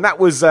honestly, Stan, that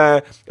was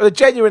a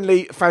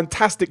genuinely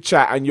fantastic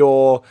chat, and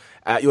your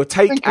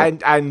take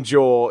and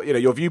your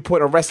your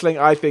viewpoint on wrestling,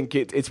 I think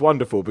it's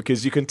wonderful,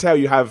 because you can tell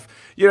you have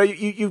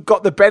you've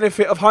got the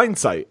benefit of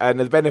hindsight and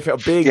the benefit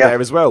of being there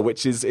as well,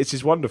 which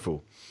is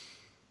wonderful.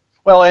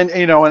 Well, and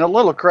and a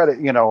little credit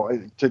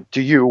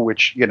to you,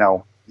 which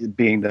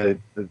being the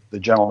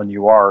gentleman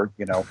you are,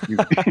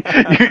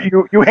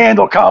 you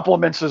handle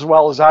compliments as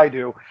well as I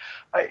do.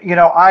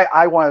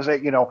 I want to say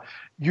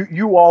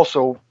you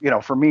also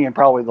for me and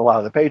probably a lot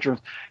of the patrons,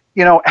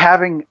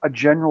 having a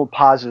general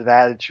positive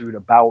attitude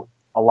about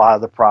a lot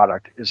of the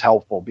product is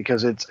helpful,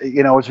 because it's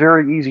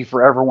very easy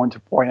for everyone to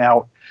point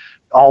out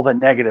all the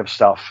negative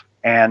stuff.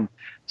 And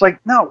it's like,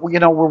 no,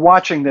 we're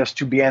watching this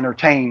to be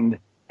entertained,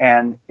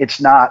 and it's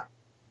not,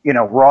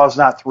 Raw's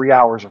not 3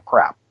 hours of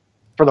crap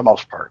for the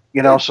most part,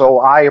 so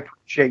I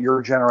appreciate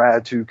your general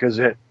attitude, because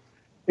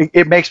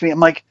it makes me, I'm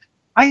like,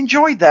 I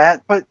enjoyed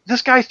that, but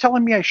this guy's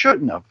telling me I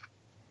shouldn't have.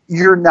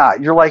 You're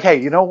not. You're like,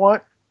 hey, you know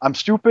what? I'm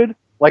stupid.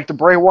 Like the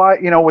Bray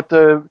Wyatt, with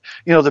the,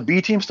 the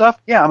B team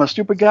stuff. Yeah, I'm a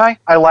stupid guy.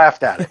 I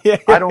laughed at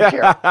it. I don't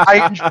care.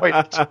 I enjoyed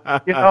it.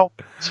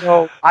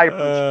 So I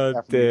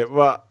appreciate that.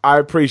 Well, I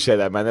appreciate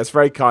that, man. That's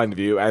very kind of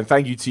you, and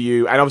thank you to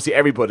you, and obviously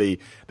everybody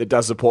that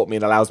does support me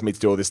and allows me to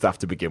do all this stuff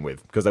to begin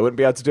with, because I wouldn't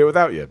be able to do it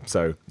without you.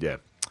 So yeah.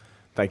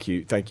 Thank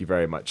you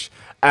very much.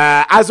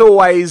 As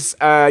always,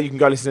 you can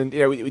go listen.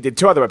 We did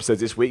 2 other episodes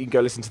this week. You can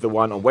go listen to the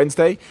one on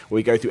Wednesday, where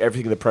we go through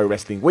everything in the pro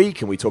wrestling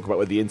week, and we talk about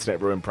where the internet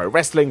ruined pro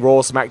wrestling,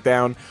 Raw,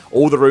 SmackDown,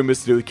 all the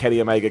rumors to do with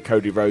Kenny Omega,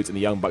 Cody Rhodes, and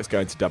the Young Bucks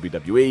going to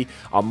WWE.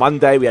 On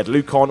Monday, we had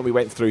Luke on, and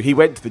he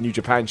went to the New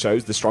Japan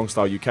shows, the Strong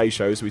Style UK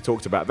shows. So we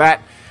talked about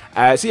that.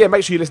 Make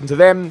sure you listen to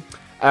them.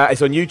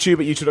 It's on YouTube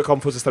at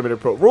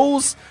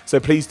youtube.com/Rules. So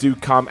please do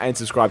come and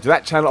subscribe to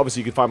that channel. Obviously,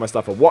 you can find my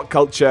stuff on What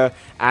Culture,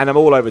 and I'm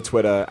all over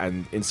Twitter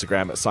and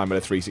Instagram at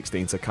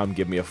SimonMiller316. So come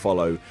give me a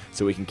follow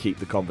so we can keep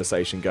the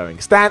conversation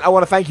going. Stan, I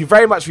want to thank you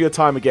very much for your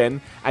time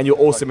again and your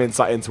awesome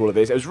insight into all of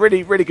this. It was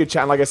really, really good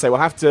chat. And like I say, we'll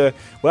have to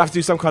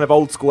do some kind of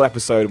old school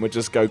episode, and we'll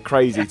just go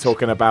crazy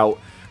talking about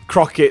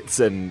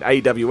Crockett's and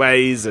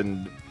AWAs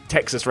and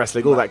Texas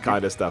wrestling, all that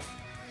kind of stuff.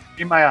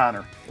 Be my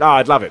honor. Oh,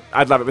 I'd love it.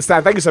 But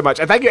Stan, thank you so much.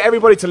 And thank you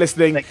everybody to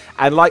listening.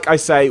 And like I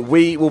say,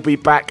 we will be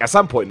back at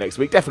some point next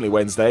week. Definitely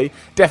Wednesday.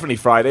 Definitely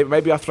Friday. But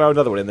maybe I'll throw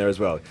another one in there as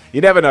well. You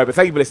never know. But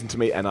thank you for listening to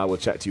me. And I will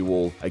chat to you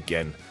all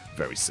again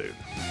very soon.